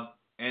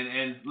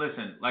 And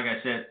listen, like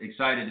I said,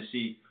 excited to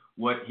see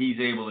what he's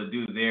able to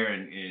do there,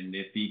 and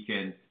if he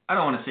can. I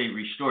don't want to say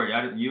restore.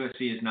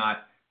 USC is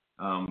not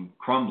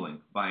crumbling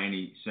by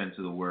any sense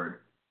of the word.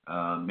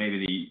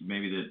 Maybe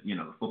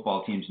the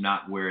football team's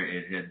not where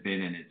it had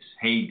been in its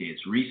heyday,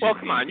 its recent. Well,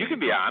 come on, you can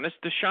be honest.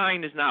 The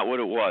shine is not what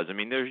it was. I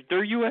mean, they're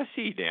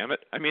USC, damn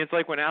it. I mean, it's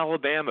like when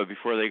Alabama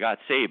before they got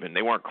Saban,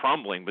 they weren't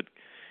crumbling, but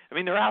I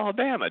mean, they're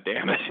Alabama,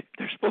 damn it.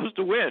 They're supposed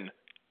to win.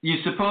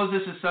 You suppose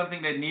this is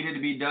something that needed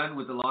to be done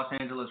with the Los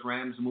Angeles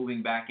Rams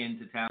moving back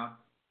into town?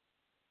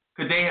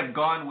 Could they have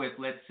gone with,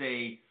 let's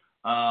say,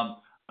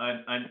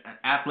 an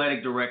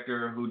athletic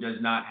director who does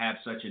not have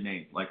such a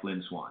name like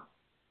Lynn Swann?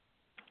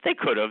 They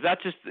could have.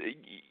 That's just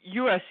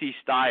USC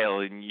style,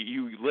 and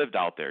you lived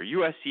out there.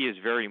 USC is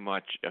very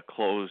much a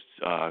closed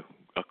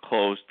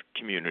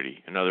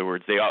community. In other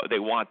words, they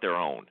want their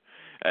own.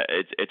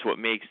 It's what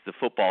makes the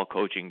football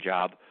coaching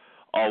job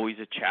always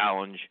a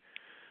challenge,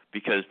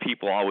 because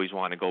people always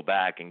want to go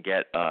back and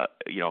get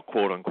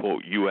quote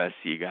unquote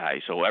USC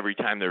guy. So every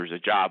time there's a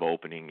job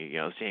opening,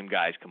 the same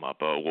guys come up.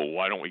 Oh, well,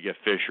 why don't we get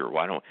Fisher?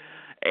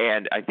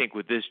 And I think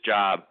with this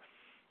job,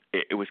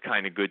 it was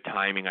kind of good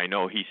timing. I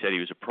know he said he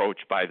was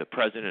approached by the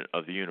president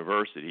of the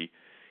university.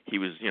 He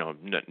was,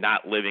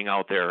 not living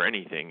out there or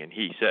anything, and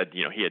he said,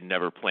 he had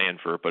never planned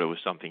for it, but it was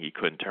something he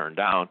couldn't turn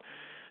down.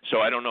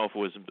 So I don't know if it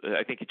was.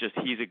 I think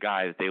he's a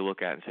guy that they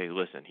look at and say,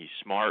 listen, he's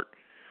smart.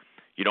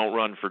 You don't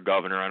run for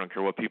governor. I don't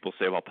care what people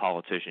say about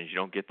politicians. You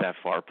don't get that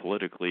far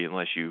politically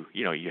unless you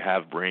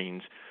have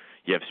brains,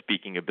 you have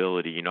speaking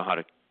ability, you know how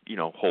to,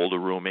 hold a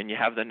room, and you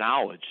have the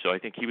knowledge. So I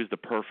think he was the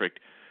perfect.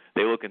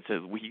 They look and say,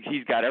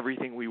 he's got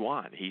everything we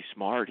want. He's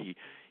smart. He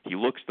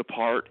looks the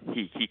part.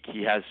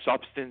 He has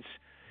substance,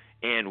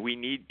 and we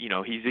need.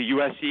 He's a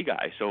USC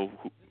guy. So,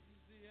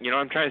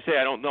 I'm trying to say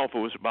I don't know if it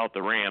was about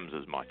the Rams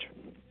as much.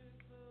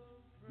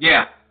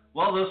 Yeah.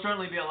 Well, there'll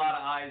certainly be a lot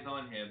of eyes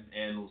on him,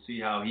 and we'll see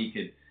how he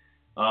could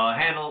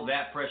handle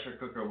that pressure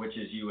cooker, which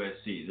is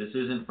USC. This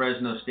isn't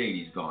Fresno State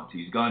he's gone to.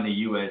 He's gone to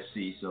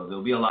USC, so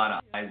there'll be a lot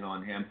of eyes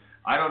on him.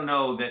 I don't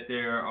know that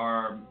there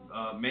are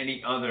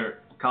many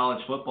other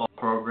college football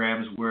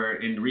programs where,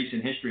 in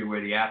recent history,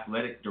 where the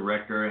athletic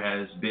director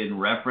has been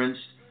referenced,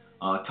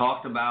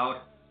 talked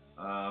about,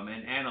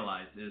 and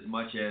analyzed as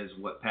much as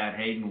what Pat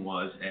Hayden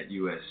was at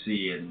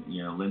USC. And,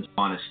 Lynn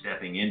Swann is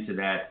stepping into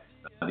that.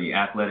 The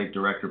athletic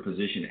director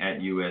position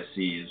at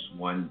USC is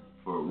one,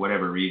 for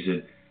whatever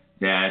reason,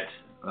 that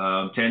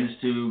tends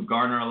to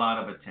garner a lot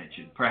of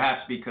attention,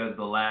 perhaps because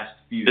the last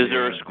few years. Is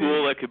there a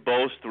school that could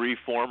boast 3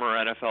 former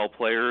NFL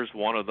players,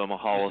 one of them a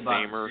Hall of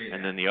Famer,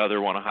 and then the other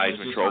one a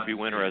Heisman Trophy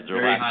winner as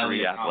their last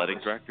 3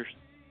 athletic directors?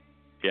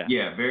 Yeah.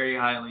 Yeah, very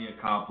highly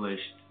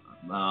accomplished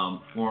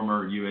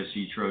former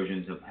USC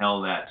Trojans have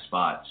held that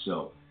spot.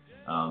 So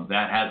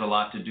that has a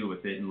lot to do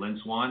with it, and Lynn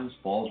Swann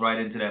falls right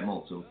into that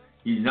mold. So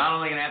he's not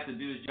only going to have to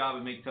do his job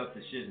and make tough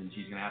decisions,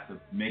 he's going to have to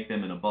make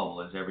them in a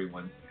bubble as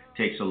everyone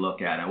takes a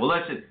look at it. Well,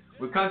 listen,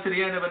 we've come to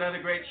the end of another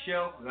great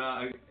show,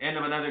 end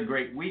of another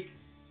great week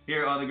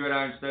here on the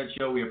Gridiron Studs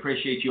Show. We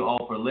appreciate you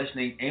all for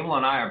listening. Emil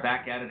and I are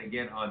back at it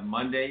again on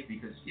Monday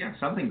because,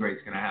 something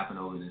great's going to happen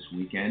over this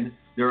weekend.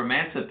 They're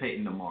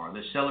emancipating tomorrow.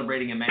 They're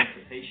celebrating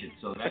emancipation,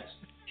 so that's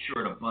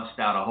sure to bust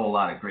out a whole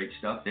lot of great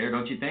stuff there,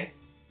 don't you think?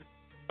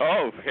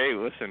 Oh, hey,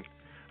 listen,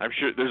 I'm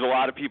sure there's a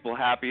lot of people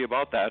happy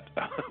about that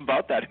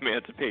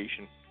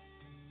emancipation.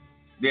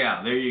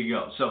 Yeah, there you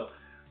go. So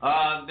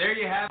there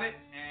you have it,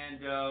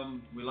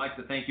 and we'd like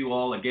to thank you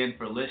all again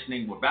for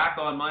listening. We're back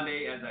on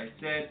Monday, as I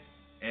said,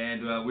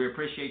 and we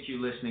appreciate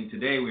you listening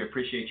today. We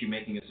appreciate you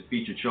making us a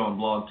featured show on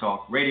Blog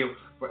Talk Radio.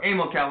 For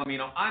Emil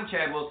Calamino, I'm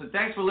Chad Wilson.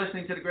 Thanks for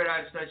listening to the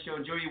Gridiron Studs Show.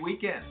 Enjoy your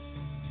weekend.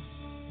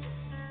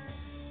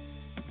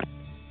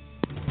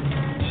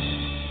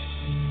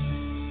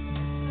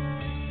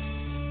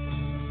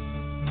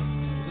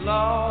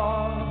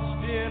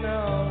 Lost in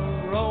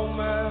a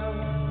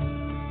romance,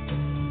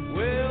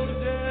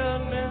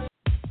 wilderness.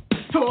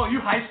 To all you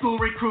high school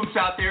recruits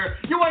out there,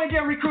 you want to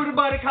get recruited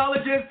by the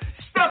colleges?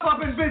 Step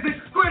up and visit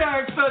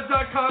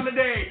GridironStuds.com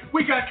today.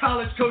 We got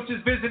college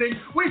coaches visiting.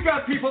 We've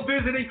got people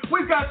visiting.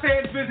 We've got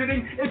fans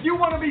visiting. If you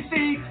want to be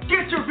seen,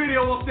 get your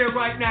video up there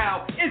right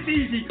now. It's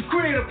easy.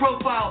 Create a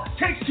profile.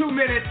 Takes 2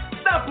 minutes.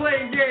 Stop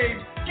playing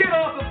games. Get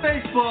off of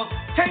Facebook.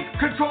 Take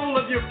control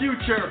of your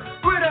future.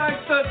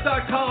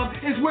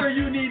 GridironStuds.com is where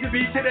you need to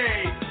be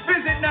today.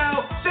 Visit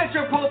now, set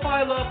your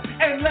profile up,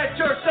 and let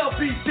yourself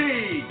be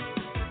seen.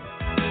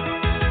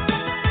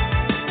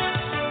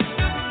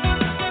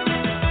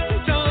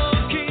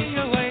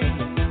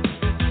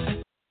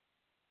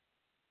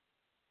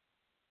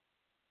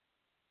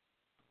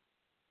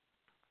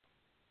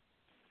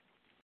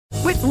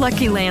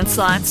 Lucky Land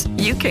Slots,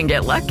 you can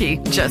get lucky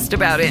just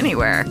about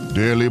anywhere.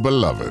 Dearly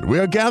beloved, we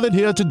are gathered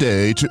here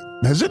today to...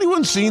 Has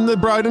anyone seen the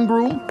bride and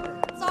groom?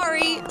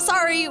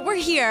 Sorry,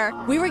 we're here.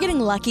 We were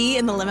getting lucky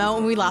in the limo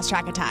and we lost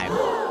track of time.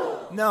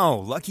 No,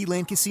 Lucky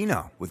Land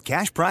Casino, with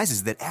cash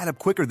prizes that add up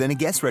quicker than a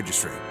guest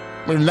registry.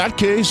 In that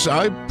case,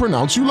 I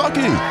pronounce you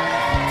lucky.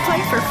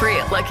 Play for free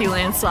at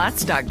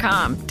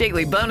LuckyLandSlots.com.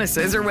 Daily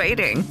bonuses are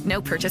waiting.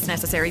 No purchase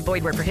necessary.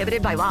 Void where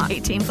prohibited by law.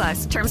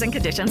 18+. Terms and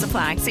conditions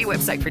apply. See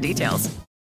website for details.